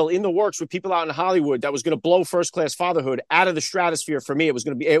deal in the works with people out in Hollywood that was going to blow First Class Fatherhood out of the stratosphere for me. It was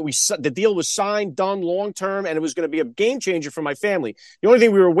going to be the deal was signed, done, long term, and it was going to be a game changer for my family. The only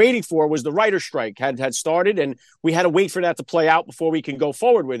thing we were waiting for was the writer's strike had started, and we had to wait for that to play out before we can go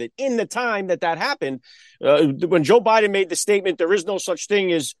forward with it. In the time that happened, when Joe Biden made the statement, there is no such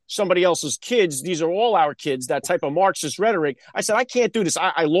thing as somebody else's kids, these are all our kids, that type of Marxist rhetoric, I said, I can't do this.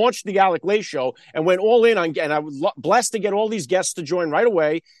 I launched the Alec Lay Show and went all in on, and I was blessed to get all these guests to join right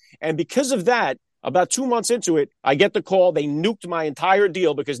away. And because of that, about 2 months into it, I get the call. They nuked my entire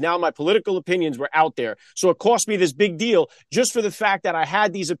deal because now my political opinions were out there. So it cost me this big deal just for the fact that I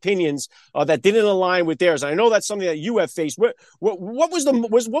had these opinions that didn't align with theirs. And I know that's something that you have faced. What was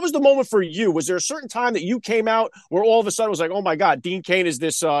the moment for you? Was there a certain time that you came out where all of a sudden it was like, oh my God, Dean Cain is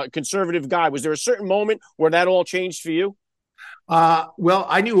this conservative guy? Was there a certain moment where that all changed for you? Well,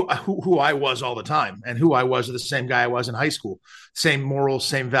 I knew who I was all the time, and who I was the same guy I was in high school. Same morals,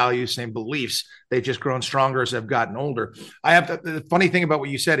 same values, same beliefs. They've just grown stronger as I've gotten older. The funny thing about what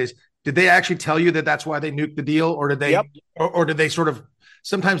you said is, did they actually tell you that that's why they nuked the deal, or did they, or did they sort of?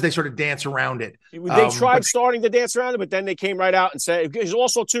 Sometimes they sort of dance around it. They tried starting to dance around it, but then they came right out and said, because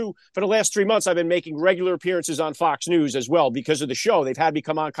also too, for the last 3 months, I've been making regular appearances on Fox News as well because of the show. They've had me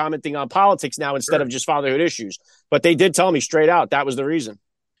come on commenting on politics now instead of just fatherhood issues. But they did tell me straight out that was the reason.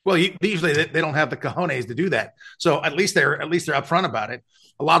 Well, usually they don't have the cojones to do that. So at least they're upfront about it.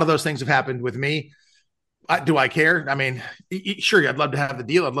 A lot of those things have happened with me. Do I care? I mean, sure, I'd love to have the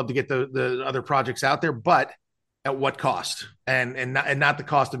deal. I'd love to get the other projects out there, but at what cost? And not the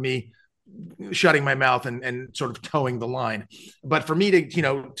cost of me shutting my mouth and sort of towing the line. But for me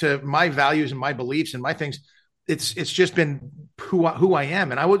to my values and my beliefs and my things, it's just been who I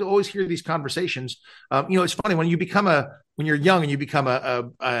am. And I would always hear these conversations. It's funny when you're young and you become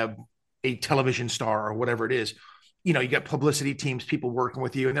a television star or whatever it is, you got publicity teams, people working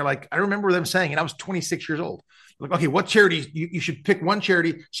with you. And they're like, I remember them saying, and I was 26 years old. Like, okay, what charity? You should pick one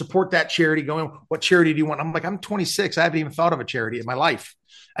charity, support that charity. Going, what charity do you want? I'm like, I'm 26. I haven't even thought of a charity in my life.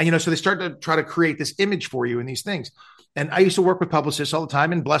 And, so they start to try to create this image for you in these things. And I used to work with publicists all the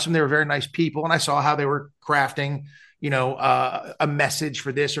time, and bless them, they were very nice people. And I saw how they were crafting, a message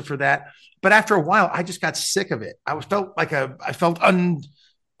for this or for that. But after a while, I just got sick of it. I felt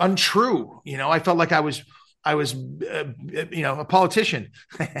untrue. I felt like I was a politician.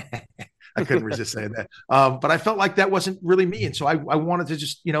 I couldn't resist saying that. But I felt like that wasn't really me. And so I wanted to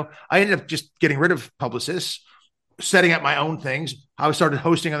just, I ended up just getting rid of publicists, setting up my own things. I started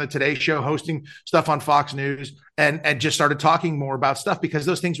hosting on the Today Show, hosting stuff on Fox News, and just started talking more about stuff because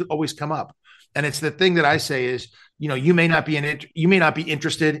those things would always come up. And it's the thing that I say is, you may not be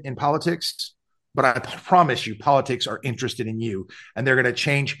interested in politics, but I promise you, politics are interested in you, and they're going to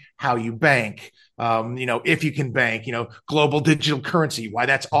change how you bank. If you can bank, global digital currency, why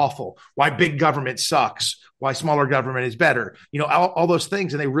that's awful, why big government sucks, why smaller government is better, all those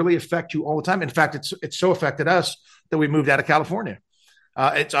things. And they really affect you all the time. In fact, it's so affected us that we moved out of California.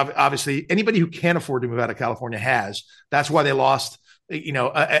 It's obviously anybody who can't afford to move out of California has. That's why they lost,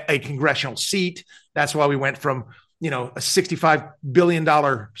 a congressional seat. That's why we went from, a $65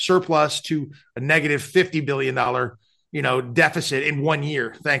 billion surplus to a negative $50 billion, deficit in 1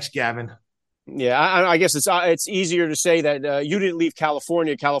 year. Thanks, Gavin. Yeah, I guess it's easier to say that you didn't leave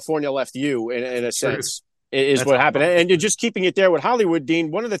California. California left you in a sense. Is what happened. And you're just keeping it there with Hollywood, Dean.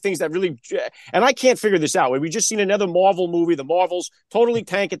 One of the things that really, and I can't figure this out. We just seen another Marvel movie. The Marvels totally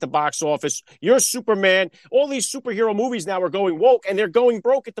tank at the box office. You're Superman. All these superhero movies now are going woke and they're going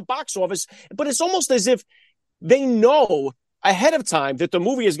broke at the box office. But it's almost as if they know ahead of time that the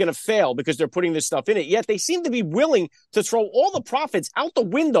movie is going to fail because they're putting this stuff in it. Yet they seem to be willing to throw all the profits out the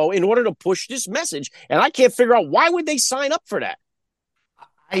window in order to push this message. And I can't figure out why would they sign up for that?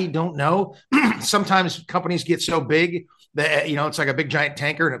 I don't know. Sometimes companies get so big that, it's like a big giant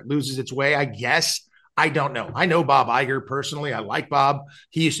tanker and it loses its way, I guess. I don't know. I know Bob Iger personally. I like Bob.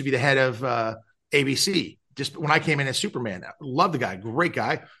 He used to be the head of ABC. Just when I came in as Superman, I love the guy, great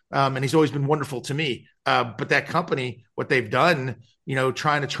guy. And he's always been wonderful to me. But that company, what they've done,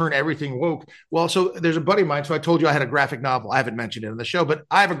 trying to turn everything woke. Well, so there's a buddy of mine. So I told you I had a graphic novel. I haven't mentioned it on the show, but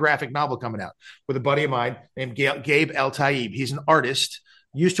I have a graphic novel coming out with a buddy of mine named Gabe El Taib. He's an artist,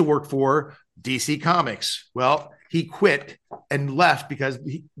 used to work for DC Comics. Well, he quit and left because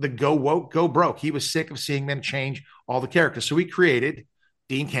the go woke, go broke. He was sick of seeing them change all the characters. So he created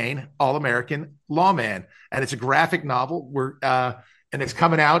Dean Cain, All-American Lawman. And it's a graphic novel and it's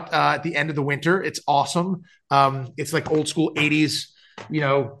coming out at the end of the winter. It's awesome. It's like old school 80s,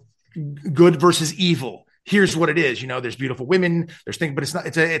 good versus evil. Here's what it is. There's beautiful women, there's things, but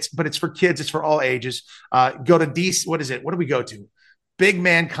it's for kids. It's for all ages. Go to DC. What is it? What do we go to?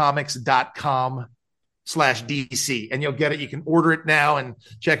 bigmancomics.com/DC and you'll get it. You can order it now and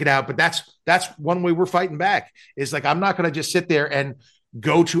check it out. But that's one way we're fighting back is like, I'm not going to just sit there and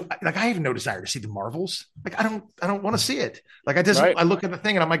go to, like, I have no desire to see the Marvels. Like, I don't want to see it. Like, I look at the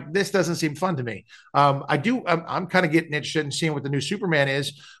thing and I'm like, this doesn't seem fun to me. I'm kind of getting interested in seeing what the new Superman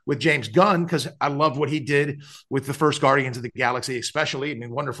is with James Gunn, because I love what he did with the first Guardians of the Galaxy, especially. I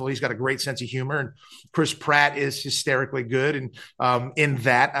mean, wonderful. He's got a great sense of humor, and Chris Pratt is hysterically good. And in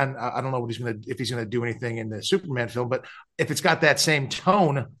that, and I don't know if he's going to do anything in the Superman film, but if it's got that same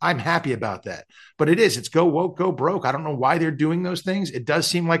tone, I'm happy about that. But it's go woke, go broke. I don't know why they're doing those things. It does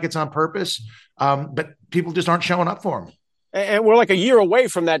seem like it's on purpose, but people just aren't showing up for them. And we're like a year away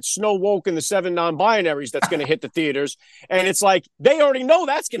from that Snow Woke and the 7 non-binaries that's going to hit the theaters. And it's like, they already know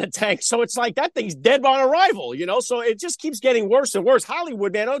that's going to tank. So it's like, that thing's dead on arrival, So it just keeps getting worse and worse.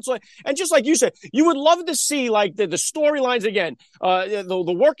 Hollywood, man. It's like, and just like you said, you would love to see like the storylines again.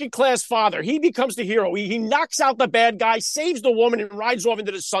 The working class father, he becomes the hero. He knocks out the bad guy, saves the woman, and rides off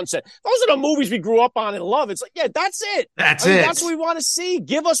into the sunset. Those are the movies we grew up on and love. It's like, yeah, that's it. That's what we want to see.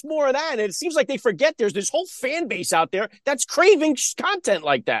 Give us more of that. And it seems like they forget there's this whole fan base out there that's craving content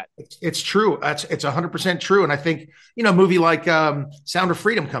like that. It's true. It's 100% true. And I think, a movie like Sound of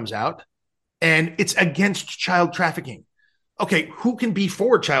Freedom comes out and it's against child trafficking. Okay, who can be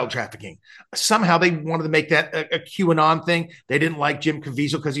for child trafficking? Somehow they wanted to make that a QAnon thing. They didn't like Jim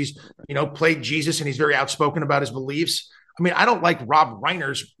Caviezel because he's, played Jesus and he's very outspoken about his beliefs. I mean, I don't like Rob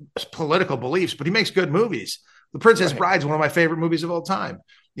Reiner's political beliefs, but he makes good movies. The Princess Bride is one of my favorite movies of all time,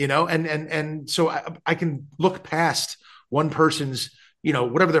 and so I can look past one person's,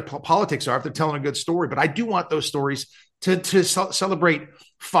 whatever their politics are, if they're telling a good story. But I do want those stories to celebrate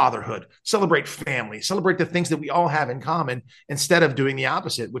fatherhood, celebrate family, celebrate the things that we all have in common, instead of doing the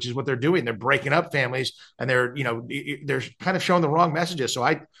opposite, which is what they're doing. They're breaking up families and they're kind of showing the wrong messages. So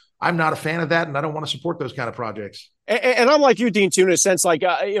I'm not a fan of that, and I don't want to support those kind of projects. And I'm like you, Dean, too, in a sense, like,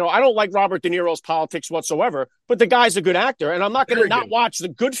 I don't like Robert De Niro's politics whatsoever, but the guy's a good actor. And I'm not going to not watch the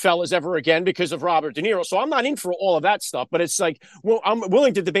Goodfellas ever again because of Robert De Niro. So I'm not in for all of that stuff. But it's like, well, I'm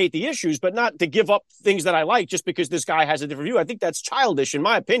willing to debate the issues, but not to give up things that I like just because this guy has a different view. I think that's childish, in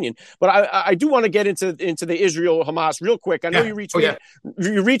my opinion. But I do want to get into the Israel-Hamas real quick. I know you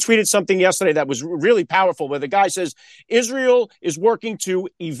retweeted something yesterday that was really powerful, where the guy says Israel is working to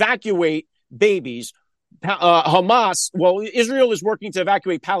evacuate babies. Israel is working to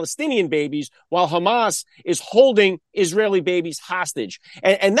evacuate Palestinian babies while Hamas is holding Israeli babies hostage.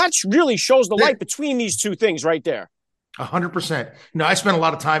 And that really shows the light between these two things right there. 100%. I spent a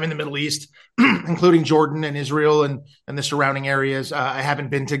lot of time in the Middle East, including Jordan and Israel and the surrounding areas. I haven't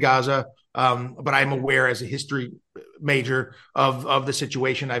been to Gaza, but I'm aware as a history major of the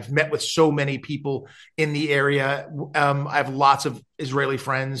situation. I've met with so many people in the area. I have lots of Israeli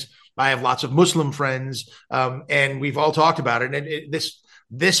friends. I have lots of Muslim friends, and we've all talked about it. And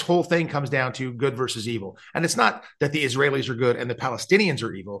this whole thing comes down to good versus evil. And it's not that the Israelis are good and the Palestinians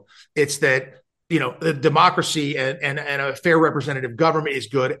are evil. It's that, the democracy and a fair representative government is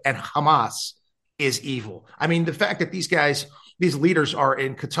good and Hamas is evil. I mean, the fact that these leaders are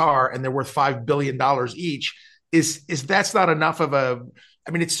in Qatar and they're worth $5 billion each is that's not enough of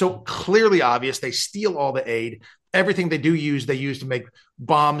it's so clearly obvious. They steal all the aid. Everything they use to make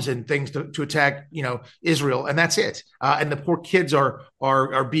bombs and things to attack, Israel, and that's it. And the poor kids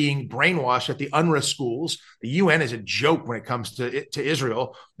are being brainwashed at the UNRWA schools. The UN is a joke when it comes to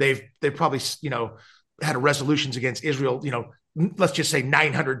Israel. They've probably had resolutions against Israel, let's just say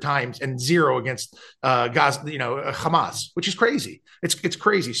 900 times and 0 against Gaza, Hamas, which is crazy. It's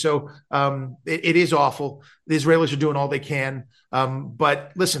crazy. So it is awful. The Israelis are doing all they can.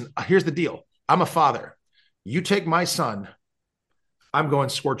 But listen, here's the deal. I'm a father. You take my son, I'm going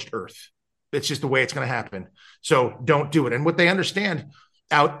scorched earth. It's just the way it's going to happen. So don't do it. And what they understand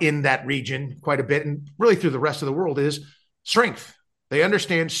out in that region quite a bit, and really through the rest of the world, is strength. They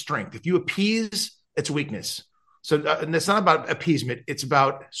understand strength. If you appease, it's weakness. So and it's not about appeasement. It's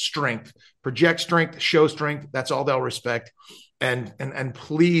about strength. Project strength, show strength. That's all they'll respect. And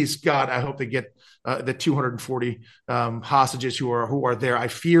please, God, I hope they get the 240 hostages who are there. I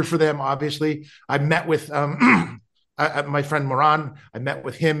fear for them. Obviously, I met with my friend Moran. I met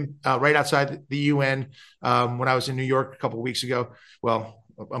with him right outside the UN when I was in New York a couple of weeks ago. Well,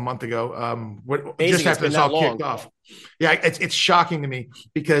 a month ago, just after this all kicked off. Yeah, it's shocking to me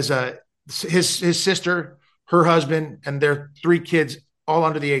because his sister, her husband, and their 3 kids, all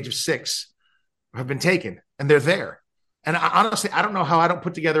under the age of 6, have been taken, and they're there. And honestly, I don't know how I don't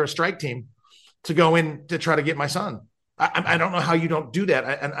put together a strike team to go in to try to get my son. I don't know how you don't do that.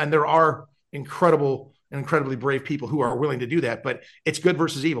 And there are incredibly brave people who are willing to do that, but it's good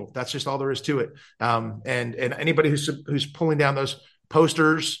versus evil. That's just all there is to it. And anybody who's pulling down those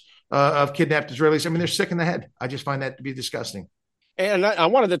posters of kidnapped Israelis, they're sick in the head. I just find that to be disgusting. And I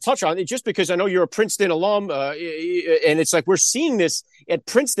wanted to touch on it just because I know you're a Princeton alum, and it's like we're seeing this at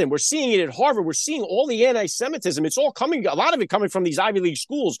Princeton. We're seeing it at Harvard. We're seeing all the anti-Semitism. It's all coming, a lot of it coming from these Ivy League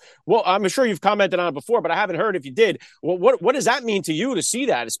schools. Well, I'm sure you've commented on it before, but I haven't heard if you did. Well, what does that mean to you to see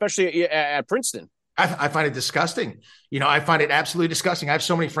that, especially at Princeton? I find it disgusting. I find it absolutely disgusting. I have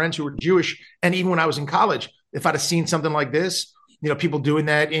so many friends who are Jewish, and even when I was in college, if I'd have seen something like this, people doing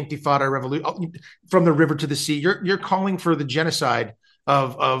that Intifada revolution from the river to the sea, you're calling for the genocide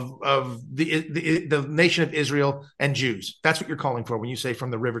of the nation of Israel and Jews. That's what you're calling for when you say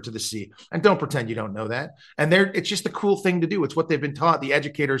from the river to the sea. And don't pretend you don't know that. And it's just a cool thing to do. It's what they've been taught. The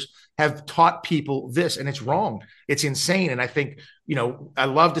educators have taught people this, and it's wrong. It's insane. And I think, I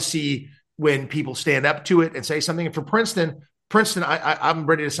love to see when people stand up to it and say something. And for Princeton, I'm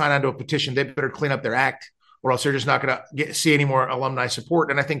ready to sign on to a petition. They better clean up their act, or else they're just not going to see any more alumni support.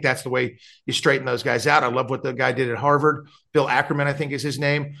 And I think that's the way you straighten those guys out. I love what the guy did at Harvard. Bill Ackerman, I think is his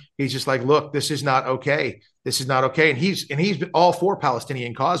name. He's just like, look, this is not okay. This is not okay. And he's been all for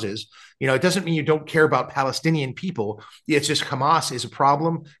Palestinian causes. It doesn't mean you don't care about Palestinian people. It's just Hamas is a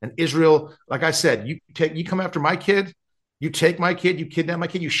problem. And Israel, like I said, you come after my kid, you take my kid, you kidnap my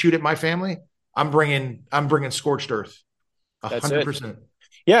kid, you shoot at my family. I'm bringing scorched earth. 100%.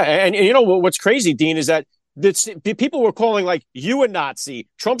 Yeah. And what's crazy, Dean, is that people were calling like you a Nazi,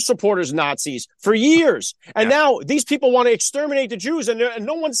 Trump supporters Nazis for years. And now these people want to exterminate the Jews, and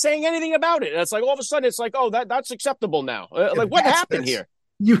no one's saying anything about it. And it's like all of a sudden it's like, oh, that's acceptable now. What happened here?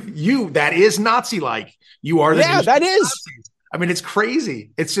 That is Nazi-like. You are. That is. Nazis. It's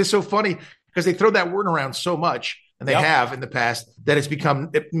crazy. It's just so funny because they throw that word around so much, and they have in the past, that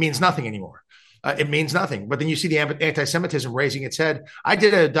it means nothing anymore. It means nothing. But then you see the anti-Semitism raising its head. I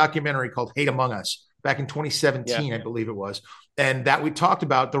did a documentary called Hate Among Us back in 2017, I believe it was. And that we talked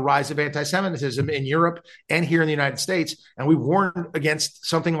about the rise of anti-Semitism in Europe and here in the United States. And we warned against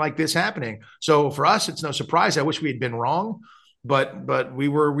something like this happening. So for us, it's no surprise. I wish we had been wrong, but we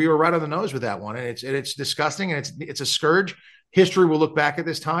were right on the nose with that one. And it's disgusting, and it's a scourge. History will look back at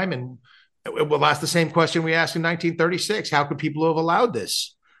this time, and it will ask the same question we asked in 1936. How could people have allowed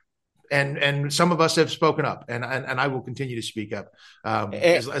this? And some of us have spoken up, and I will continue to speak up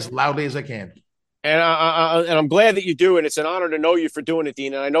as loudly as I can. And I'm glad that you do, and it's an honor to know you for doing it,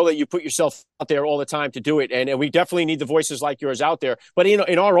 Dean. And I know that you put yourself out there all the time to do it, and we definitely need the voices like yours out there. But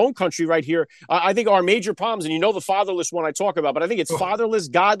in our own country right here, I think our major problems, and the fatherless one I talk about, but I think it's fatherless,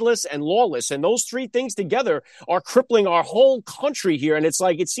 godless, and lawless, and those three things together are crippling our whole country here. And it's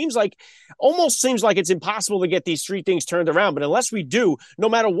like almost seems like it's impossible to get these three things turned around. But unless we do, no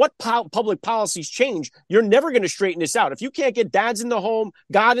matter what public policies change, you're never going to straighten this out. If you can't get dads in the home,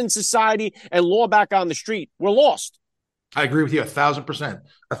 God in society, and law back on the street, we're lost. I agree with you 1,000%.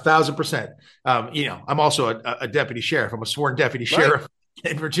 1,000%. I'm also a deputy sheriff. I'm a sworn deputy sheriff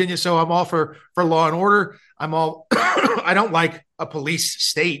in Virginia, so I'm all for law and order. I'm all. I don't like a police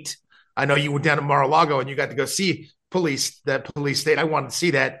state. I know you went down to Mar-a-Lago and you got to go see that police state. I wanted to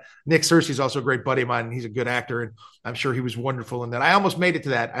see that. Nick Searcy's also a great buddy of mine, and he's a good actor, and I'm sure he was wonderful in that. I almost made it to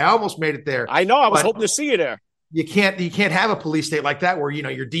that. I almost made it there. I know. I was hoping to see you there. You can't have a police state like that where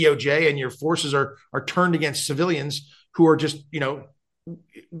your DOJ and your forces are turned against civilians who are just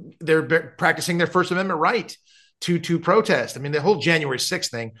they're practicing their First Amendment right to protest. I mean, the whole January 6th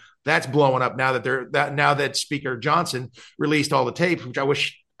thing that's blowing up now that Speaker Johnson released all the tapes,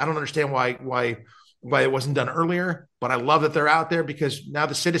 which I don't understand why it wasn't done earlier, but I love that they're out there because now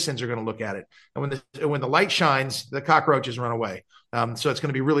the citizens are going to look at it, and when the light shines, the cockroaches run away. So it's going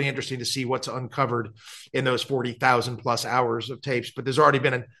to be really interesting to see what's uncovered in those 40,000 plus hours of tapes. But there's already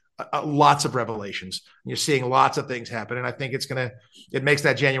been lots of revelations. You're seeing lots of things happen. And I think it makes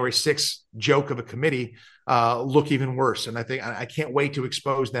that January 6th joke of a committee look even worse. And I can't wait to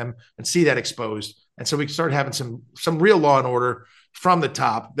expose them and see that exposed. And so we can start having some real law and order from the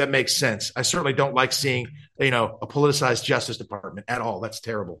top that makes sense. I certainly don't like seeing, a politicized Justice Department at all. That's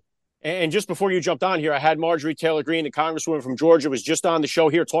terrible. And just before you jumped on here, I had Marjorie Taylor Greene, the Congresswoman from Georgia, was just on the show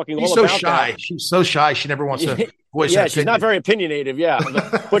here talking all about that. She's so shy. She never wants to voice. Yeah, she's not very opinionative. Yeah,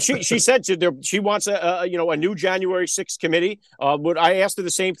 but she said she wants a new January 6th committee. I asked her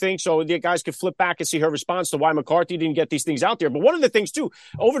the same thing, so the guys could flip back and see her response to why McCarthy didn't get these things out there. But one of the things too,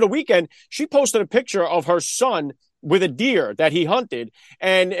 over the weekend, she posted a picture of her son with a deer that he hunted.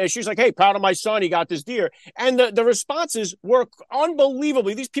 And she's like, hey, proud of my son. He got this deer. And the responses were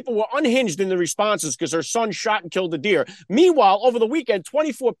unbelievably, these people were unhinged in the responses because her son shot and killed the deer. Meanwhile, over the weekend,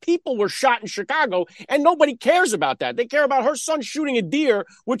 24 people were shot in Chicago, and nobody cares about that. They care about her son shooting a deer,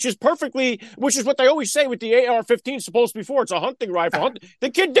 which is what they always say with the AR-15 supposed to be for. It's a hunting rifle.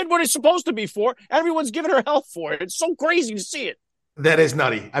 The kid did what it's supposed to be for. Everyone's giving her hell for it. It's so crazy to see it. That is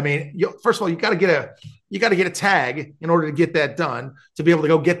nutty. I mean, first of all, you got to get a tag in order to get that done, to be able to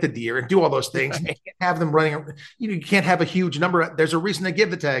go get the deer and do all those things. You can't have them running. You can't have a huge number. There's a reason they give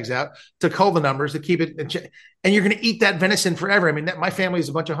the tags out, to cull the numbers, to keep it. And you're going to eat that venison forever. I mean, my family is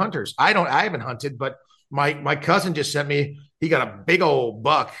a bunch of hunters. I haven't hunted, but my cousin just sent me, he got a big old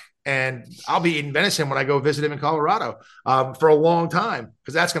buck, and I'll be eating venison when I go visit him in Colorado for a long time,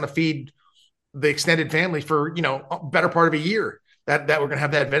 because that's going to feed the extended family for, a better part of a year. That we're going to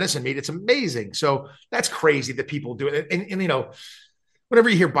have that venison meat. It's amazing. So that's crazy that people do it. And whenever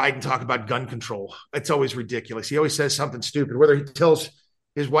you hear Biden talk about gun control, it's always ridiculous. He always says something stupid, whether he tells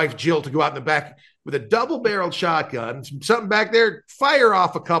his wife, Jill, to go out in the back with a double-barreled shotgun, something back there, fire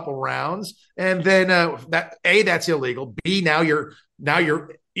off a couple rounds. And then that's illegal. B, now you're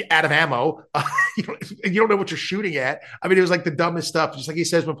out of ammo. You don't know what you're shooting at. I mean, it was like the dumbest stuff. Just like he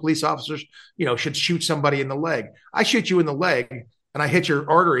says when police officers, should shoot somebody in the leg. I shoot you in the leg and I hit your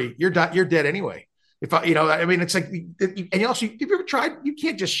artery, you're dead anyway. If it's like, and also, have you ever tried? You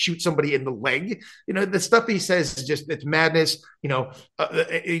can't just shoot somebody in the leg. The stuff he says is just, it's madness.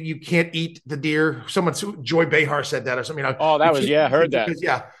 You can't eat the deer. Joy Behar said that or something. I heard that.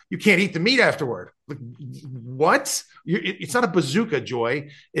 Because, you can't eat the meat afterward. Like, what? It's not a bazooka,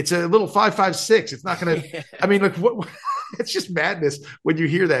 Joy. It's a little 5.56. It's not going to. I mean, like, what? It's just madness when you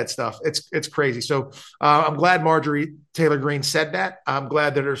hear that stuff. It's crazy. So I'm glad Marjorie Taylor Greene said that. I'm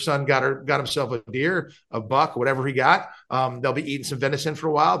glad that her son got himself a deer, a buck, whatever he got. They'll be eating some venison for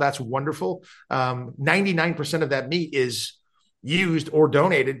a while. That's wonderful. 99% of that meat is used or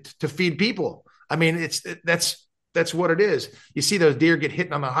donated to feed people. I mean, that's that's what it is. You see those deer get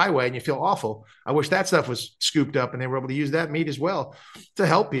hit on the highway and you feel awful. I wish that stuff was scooped up and they were able to use that meat as well to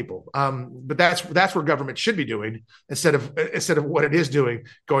help people. But that's where government should be doing instead of what it is doing,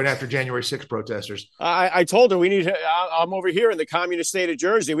 going after January 6th protesters. I told her I'm over here in the communist state of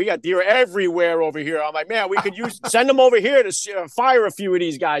Jersey. We got deer everywhere over here. I'm like, man, we could send them over here to fire a few of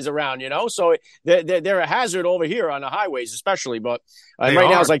these guys around, So they're a hazard over here on the highways, especially. But right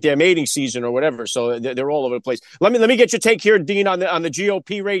now it's like their mating season or whatever. So they're all over the place. Let me get your take here, Dean, on the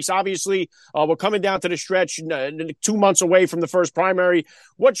GOP race. Obviously, we're coming down to the stretch, 2 months away from the first primary.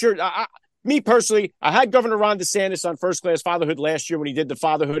 What's your me personally, I had Governor Ron DeSantis on First Class Fatherhood last year when he did the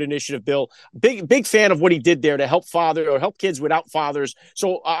Fatherhood Initiative bill. Big fan of what he did there to help help kids without fathers.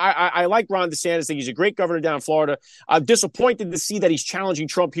 So I like Ron DeSantis. I think he's a great governor down in Florida. I'm disappointed to see that he's challenging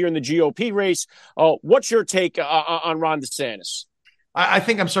Trump here in the GOP race. What's your take on Ron DeSantis? I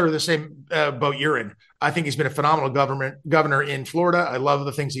think I'm sort of the same boat you're in. I think he's been a phenomenal governor in Florida. I love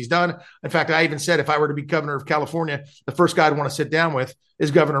the things he's done. In fact, I even said if I were to be governor of California, the first guy I'd want to sit down with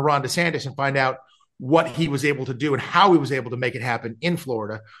is Governor Ron DeSantis and find out what he was able to do and how he was able to make it happen in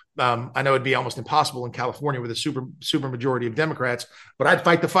Florida. I know it'd be almost impossible in California with a super majority of Democrats, but I'd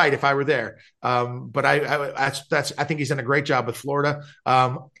fight the fight if I were there. But I think he's done a great job with Florida.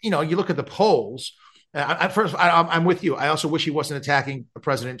 You look at the polls. I'm with you. I also wish he wasn't attacking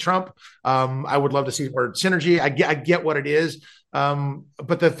President Trump. I would love to see more synergy. I get what it is.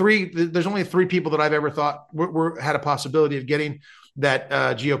 But there's only three people that I've ever thought had a possibility of getting that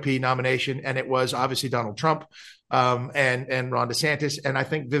GOP nomination. And it was obviously Donald Trump and Ron DeSantis. And I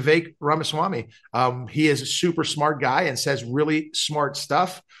think Vivek Ramaswamy, he is a super smart guy and says really smart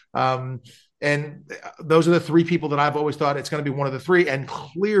stuff. And those are the three people that I've always thought it's going to be one of the three. And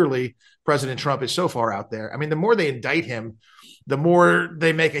clearly President Trump is so far out there. I mean, the more they indict him, the more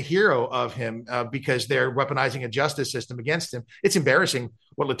they make a hero of him because they're weaponizing a justice system against him. It's embarrassing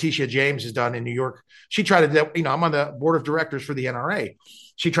what Letitia James has done in New York. She tried to, I'm on the board of directors for the NRA.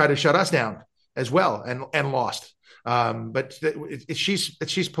 She tried to shut us down as well and lost. But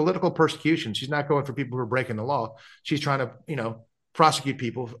she's political persecution. She's not going for people who are breaking the law. She's trying to, prosecute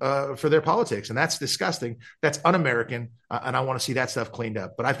people for their politics. And that's disgusting. That's un-American. And I want to see that stuff cleaned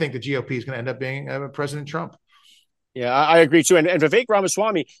up. But I think the GOP is going to end up being President Trump. Yeah, I agree too. And Vivek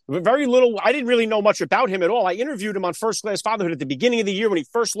Ramaswamy, very little. I didn't really know much about him at all. I interviewed him on First Class Fatherhood at the beginning of the year when he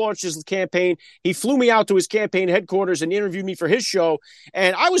first launched his campaign. He flew me out to his campaign headquarters and interviewed me for his show.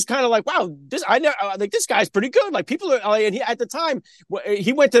 And I was kind of like, wow, this guy's pretty good. Like people are, and at the time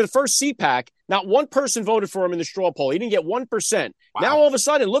he went to the first CPAC. Not one person voted for him in the straw poll. He didn't get 1%. Wow. Now, all of a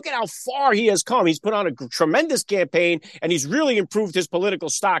sudden, look at how far he has come. He's put on a tremendous campaign, and he's really improved his political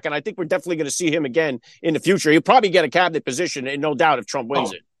stock. And I think we're definitely going to see him again in the future. He'll probably get a cabinet position, and no doubt, if Trump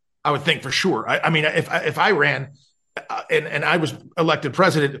wins it. I would think for sure. I mean, if I ran and I was elected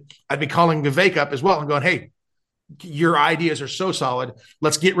president, I'd be calling Vivek up as well and going, hey, your ideas are so solid.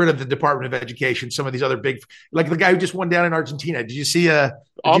 Let's get rid of the Department of Education. Some of these other big, like the guy who just won down in Argentina. Did you see?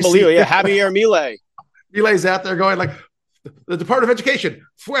 Unbelievable. Yeah, Javier Milei. Milei's out there going like, the Department of Education,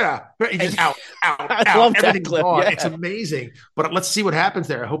 fuera. He's just out. I love Everything's that clip. gone. Yeah. It's amazing. But let's see what happens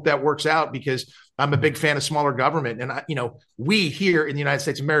there. I hope that works out because I'm a big fan of smaller government. And, we here in the United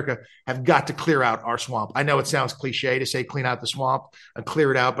States of America have got to clear out our swamp. I know it sounds cliche to say clean out the swamp and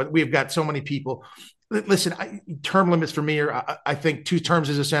clear it out, but we've got so many people. Listen, term limits for me are, I think, 2 terms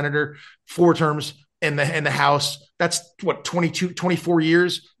as a senator, 4 terms in the House. That's what, 24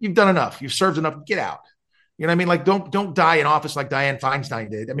 years. You've done enough. You've served enough. Get out. You know what I mean? Like, don't die in office like Dianne Feinstein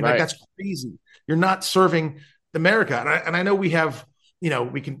did. I mean, right. Like, that's crazy. You're not serving America. And I know we have,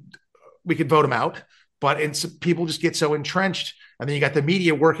 we can vote them out, but people just get so entrenched. And then you got the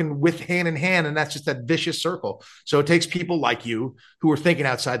media working with hand in hand, and that's just that vicious circle. So it takes people like you who are thinking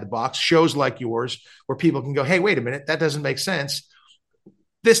outside the box, shows like yours, where people can go, hey, wait a minute, that doesn't make sense.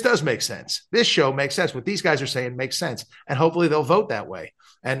 This does make sense. This show makes sense. What these guys are saying makes sense. And hopefully they'll vote that way.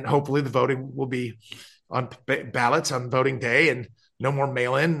 And hopefully the voting will be on ballots on voting day and no more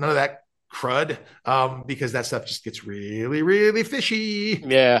mail-in, none of that crud, because that stuff just gets really, really fishy.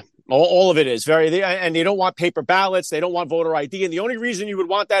 Yeah. All of it is and they don't want paper ballots. They don't want voter ID. And the only reason you would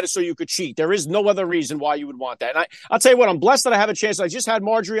want that is so you could cheat. There is no other reason why you would want that. And I'll tell you what, I'm blessed that I have a chance. I just had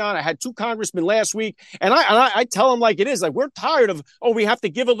Marjorie on. I had 2 congressmen last week. And I tell them like it is. Like, we're tired of, we have to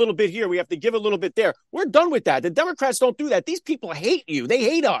give a little bit here. We have to give a little bit there. We're done with that. The Democrats don't do that. These people hate you. They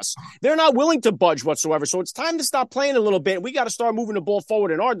hate us. They're not willing to budge whatsoever. So it's time to stop playing a little bit. We got to start moving the ball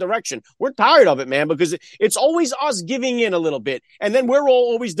forward in our direction. We're tired of it, man, because it's always us giving in a little bit. And then we're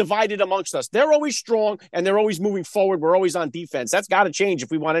all always divided amongst us. They're always strong and they're always moving forward. We're always on defense. That's got to change if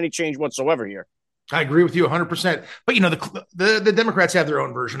we want any change whatsoever here. I agree with you 100%. But, the Democrats have their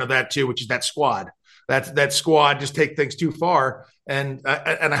own version of that, too, which is that squad. That squad just take things too far. And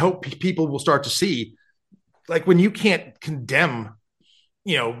I hope people will start to see, like, when you can't condemn,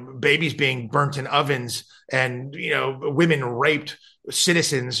 babies being burnt in ovens and, women raped,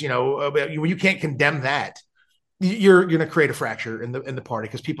 citizens, when you can't condemn that, you're going to create a fracture in the party,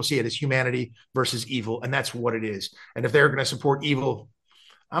 because people see it as humanity versus evil. And that's what it is. And if they're going to support evil,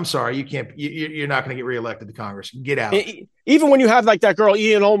 I'm sorry, you're not going to get reelected to Congress. Get out. Even when you have like that girl,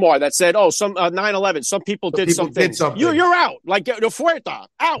 Ian Omar, that said, some 9/11, some people did something. You're out. Like, fuerta,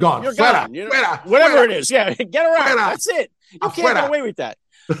 out. Gone. You're fuera, gone. Fuera, whatever fuera. it is. Yeah, get her out. Fuera. That's it. You can't get away with that.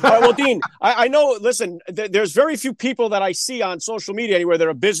 All right, well, Dean, I know, listen, there's very few people that I see on social media anywhere that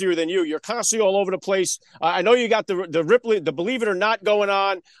are busier than you. You're constantly all over the place. I know you got the Ripley, the Believe It or Not going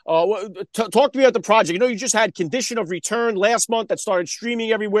on. Talk to me about the project. You just had Condition of Return last month that started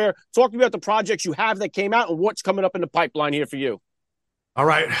streaming everywhere. Talk to me about the projects you have that came out and what's coming up in the pipeline here for you. All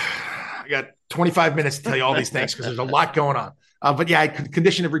right. I got 25 minutes to tell you all these things because there's a lot going on. But yeah,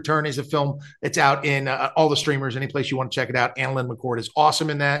 Condition of Return is a film. It's out in all the streamers, any place you want to check it out. Annalyn McCord is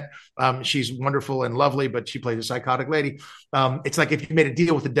awesome in that. She's wonderful and lovely, but she plays a psychotic lady. It's like if you made a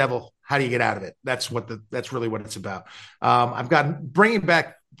deal with the devil, how do you get out of it? That's really what it's about. I've got Bringing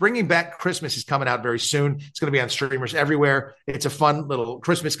Back Christmas is coming out very soon. It's going to be on streamers everywhere. It's a fun little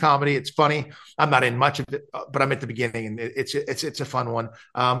Christmas comedy. It's funny. I'm not in much of it, but I'm at the beginning, and it's a fun one.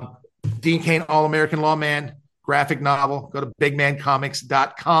 Dean Cain, All-American Lawman, graphic novel. Go to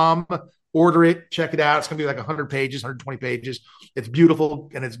bigmancomics.com. Order it. Check it out. It's going to be like 100 pages, 120 pages. It's beautiful,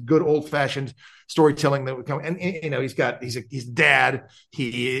 and it's good old-fashioned storytelling that would come. And he's dad.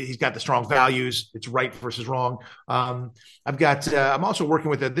 He's got the strong values. It's right versus wrong. I'm also working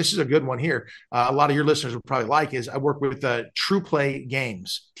with this is a good one here. A lot of your listeners would probably like is I work with True Play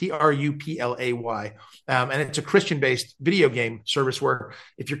Games, TRUPLAY. And it's a Christian-based video game service where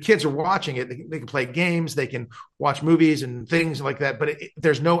if your kids are watching it, they can play games, they can watch movies and things like that. But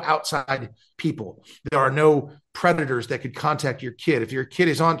there's no outside people. There are no predators that could contact your kid. If your kid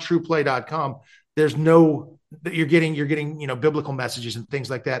is on trueplay.com, there's no, you're getting biblical messages and things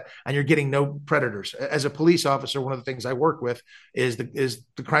like that, and you're getting no predators. As a police officer, one of the things I work with is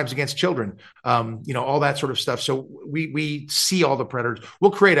the crimes against children, all that sort of stuff. So we see all the predators.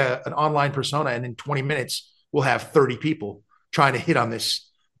 We'll create an online persona, and in 20 minutes we'll have 30 people trying to hit on this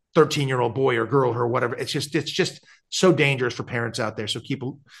 13-year-old boy or girl or whatever. It's just so dangerous for parents out there. So keep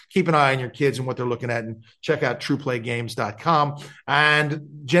an eye on your kids and what they're looking at, and check out trueplaygames.com. And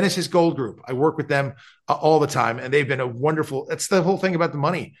Genesis Gold Group, I work with them all the time, and they've been a wonderful, that's the whole thing about the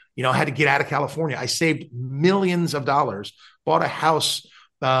money. I had to get out of California. I saved millions of dollars, bought a house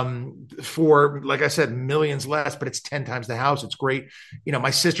for, like I said, millions less, but it's 10 times the house. It's great.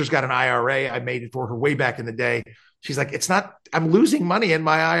 My sister's got an IRA. I made it for her way back in the day. She's like, I'm losing money in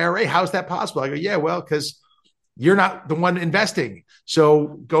my IRA. How's that possible? I go, yeah, well, because you're not the one investing. So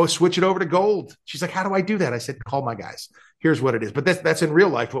go switch it over to gold. She's like, how do I do that? I said, call my guys. Here's what it is. But that's in real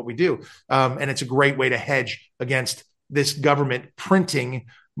life what we do. And it's a great way to hedge against this government printing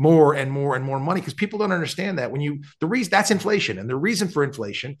more and more and more money, because people don't understand that the reason that's inflation. And the reason for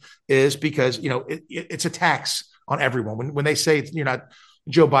inflation is because, it's a tax on everyone. When they say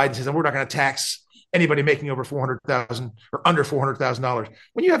Joe Biden says, we're not going to tax anybody making over $400,000 or under $400,000.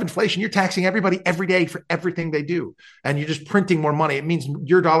 When you have inflation, you're taxing everybody every day for everything they do, and you're just printing more money. It means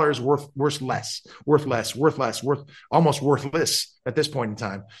your dollar is worth less, almost worthless at this point in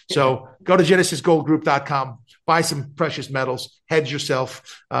time. So go to genesisgoldgroup.com, buy some precious metals, hedge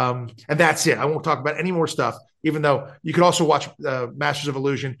yourself, and that's it. I won't talk about any more stuff, even though you could also watch Masters of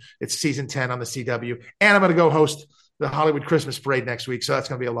Illusion. It's season 10 on the CW, and I'm going to go host the Hollywood Christmas Parade next week. So that's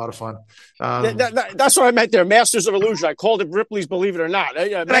going to be a lot of fun. That's what I meant there. Masters of Illusion. I called it Ripley's Believe It or Not. I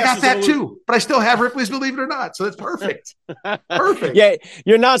got that too, but I still have Ripley's Believe It or Not. So that's perfect. Perfect. Yeah.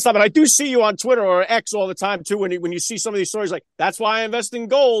 You're nonstop. And I do see you on Twitter or X all the time too. When you see some of these stories, like, that's why I invest in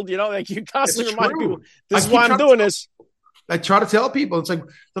gold, like you constantly remind people, this is why I'm doing this. I try to tell people, it's like,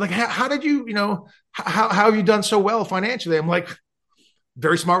 they're like, how did you, how have you done so well financially? I'm like,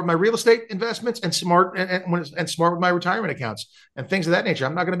 very smart with my real estate investments, and smart with my retirement accounts and things of that nature.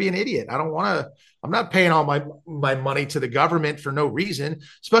 I'm not going to be an idiot. I'm not paying all my money to the government for no reason,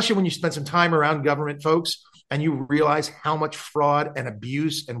 especially when you spend some time around government folks and you realize how much fraud and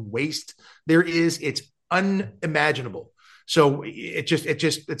abuse and waste there is. It's unimaginable. So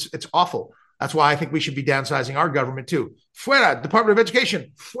it's awful. That's why I think we should be downsizing our government too. Fuera, Department of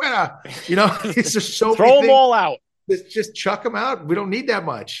Education. Fuera. It's just so throw them all out. Just chuck them out. We don't need that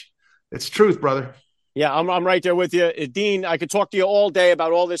much. It's truth, brother. Yeah, I'm right there with you. Dean, I could talk to you all day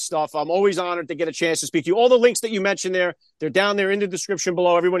about all this stuff. I'm always honored to get a chance to speak to you. All the links that you mentioned there, they're down there in the description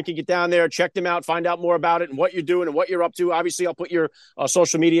below. Everyone can get down there, check them out, find out more about it and what you're doing and what you're up to. Obviously, I'll put your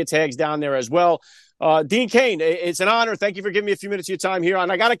social media tags down there as well. Dean Cain, it's an honor. Thank you for giving me a few minutes of your time here.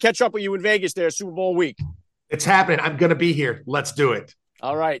 And I got to catch up with you in Vegas there, Super Bowl week. It's happening. I'm going to be here. Let's do it.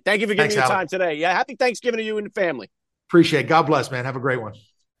 All right. Thank you for giving me your time today. Yeah, happy Thanksgiving to you and the family. Appreciate it. God bless, man. Have a great one.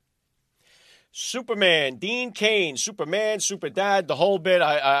 Superman, Dean Cain, Superman, Super Dad, the whole bit.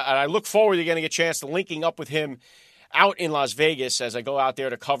 I look forward to getting a chance to linking up with him out in Las Vegas as I go out there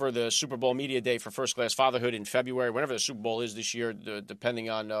to cover the Super Bowl Media Day for First Class Fatherhood in February, whenever the Super Bowl is this year, depending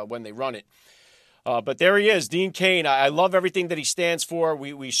on when they run it. But there he is, Dean Cain. I love everything that he stands for.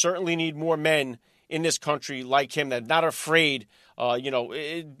 We certainly need more men in this country like him that are not afraid.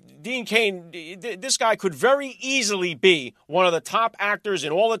 Dean Cain, this guy could very easily be one of the top actors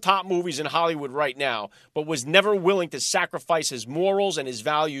in all the top movies in Hollywood right now, but was never willing to sacrifice his morals and his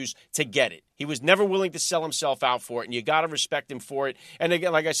values to get it. He was never willing to sell himself out for it, and you got to respect him for it. And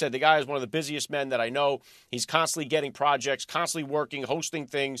again, like I said, the guy is one of the busiest men that I know. He's constantly getting projects, constantly working, hosting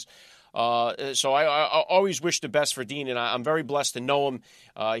things. So I always wish the best for Dean, and I'm very blessed to know him.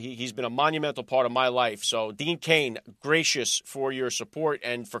 He's been a monumental part of my life. So, Dean Cain, gracious for your support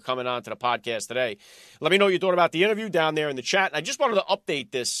and for coming on to the podcast today. Let me know what you thought about the interview down there in the chat. And I just wanted to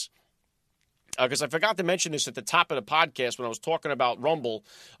update this because I forgot to mention this at the top of the podcast when I was talking about Rumble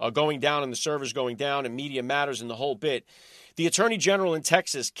going down and the servers going down and Media Matters and the whole bit. The Attorney General in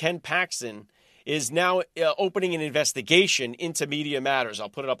Texas, Ken Paxton, is now opening an investigation into Media Matters. I'll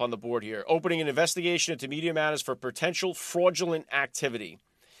put it up on the board here. Opening an investigation into Media Matters for potential fraudulent activity.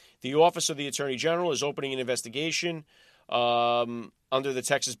 The Office of the Attorney General is opening an investigation under the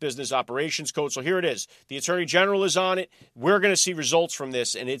Texas Business Operations Code. So here it is. The Attorney General is on it. We're going to see results from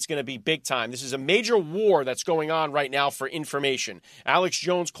this, and it's going to be big time. This is a major war that's going on right now for information. Alex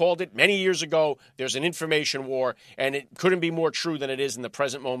Jones called it many years ago. There's an information war, and it couldn't be more true than it is in the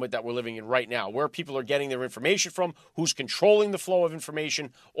present moment that we're living in right now. Where people are getting their information from, who's controlling the flow of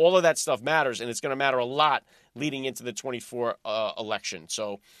information, all of that stuff matters, and it's going to matter a lot leading into the 24 election.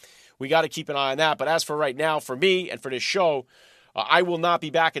 So we got to keep an eye on that. But as for right now, for me and for this show, I will not be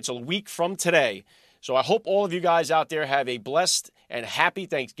back until a week from today. So I hope all of you guys out there have a blessed and happy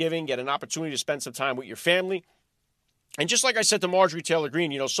Thanksgiving, get an opportunity to spend some time with your family. And just like I said to Marjorie Taylor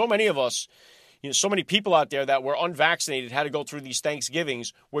Greene, so many of us, so many people out there that were unvaccinated had to go through these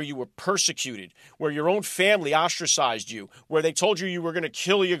Thanksgivings where you were persecuted, where your own family ostracized you, where they told you you were going to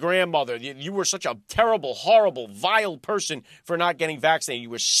kill your grandmother. You were such a terrible, horrible, vile person for not getting vaccinated.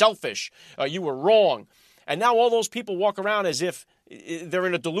 You were selfish. You were wrong. And now all those people walk around as if they're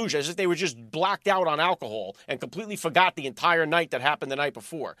in a delusion, as if they were just blacked out on alcohol and completely forgot the entire night that happened the night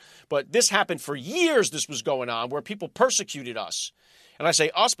before. But this happened for years. This was going on where people persecuted us. And I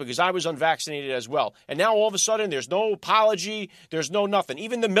say us because I was unvaccinated as well. And now all of a sudden there's no apology. There's no nothing.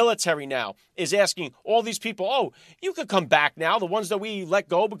 Even the military now is asking all these people, oh, you could come back now. The ones that we let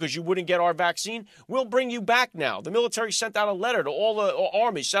go because you wouldn't get our vaccine, we'll bring you back now. The military sent out a letter to all the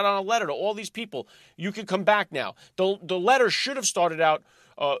army, sent out a letter to all these people. You can come back now. The letter should have started out,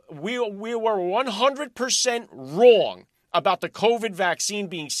 we were 100% wrong about the COVID vaccine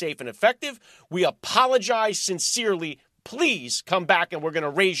being safe and effective. We apologize sincerely. Please come back and we're going to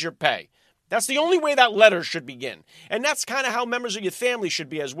raise your pay. That's the only way that letter should begin. And that's kind of how members of your family should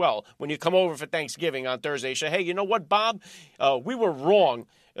be as well. When you come over for Thanksgiving on Thursday, you say, hey, you know what, Bob? We were wrong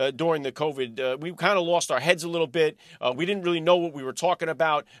during the COVID. We kind of lost our heads a little bit. We didn't really know what we were talking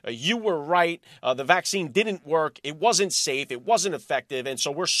about. You were right. The vaccine didn't work. It wasn't safe. It wasn't effective. And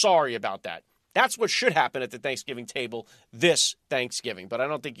so we're sorry about that. That's what should happen at the Thanksgiving table this Thanksgiving. But I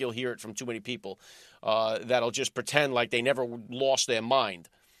don't think you'll hear it from too many people that'll just pretend like they never lost their mind.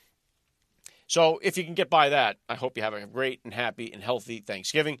 So if you can get by that, I hope you have a great and happy and healthy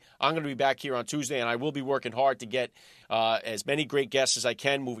Thanksgiving. I'm going to be back here on Tuesday, and I will be working hard to get as many great guests as I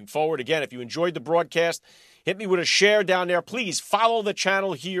can moving forward. Again, if you enjoyed the broadcast, hit me with a share down there. Please follow the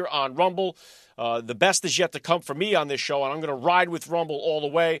channel here on Rumble. The best is yet to come for me on this show, and I'm going to ride with Rumble all the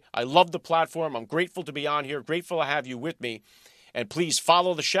way. I love the platform. I'm grateful to be on here, grateful to have you with me. And please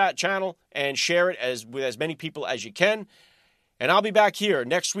follow the channel and share it with as many people as you can. And I'll be back here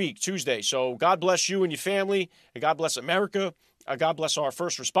next week, Tuesday. So God bless you and your family, and God bless America. God bless our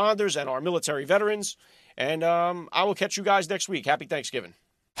first responders and our military veterans. And I will catch you guys next week. Happy Thanksgiving.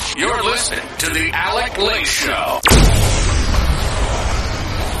 You're listening to The Alec Lace Show.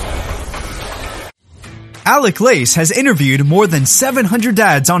 Alec Lace has interviewed more than 700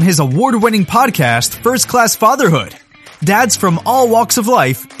 dads on his award-winning podcast, First Class Fatherhood. Dads from all walks of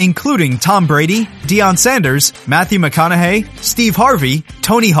life, including Tom Brady, Deion Sanders, Matthew McConaughey, Steve Harvey,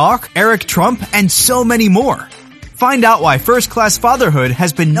 Tony Hawk, Eric Trump, and so many more. Find out why First Class Fatherhood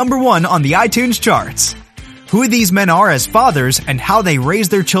has been #1 on the iTunes charts. Who these men are as fathers and how they raise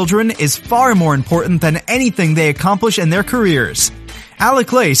their children is far more important than anything they accomplish in their careers.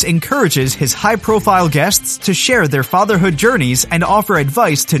 Alec Lace encourages his high-profile guests to share their fatherhood journeys and offer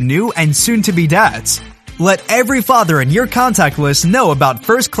advice to new and soon-to-be dads. Let every father in your contact list know about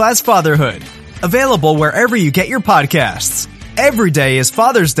First Class Fatherhood. Available wherever you get your podcasts. Every day is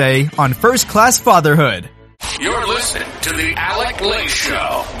Father's Day on First Class Fatherhood. You're listening to the Alec Lace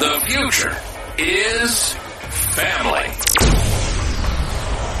Show. The future is family.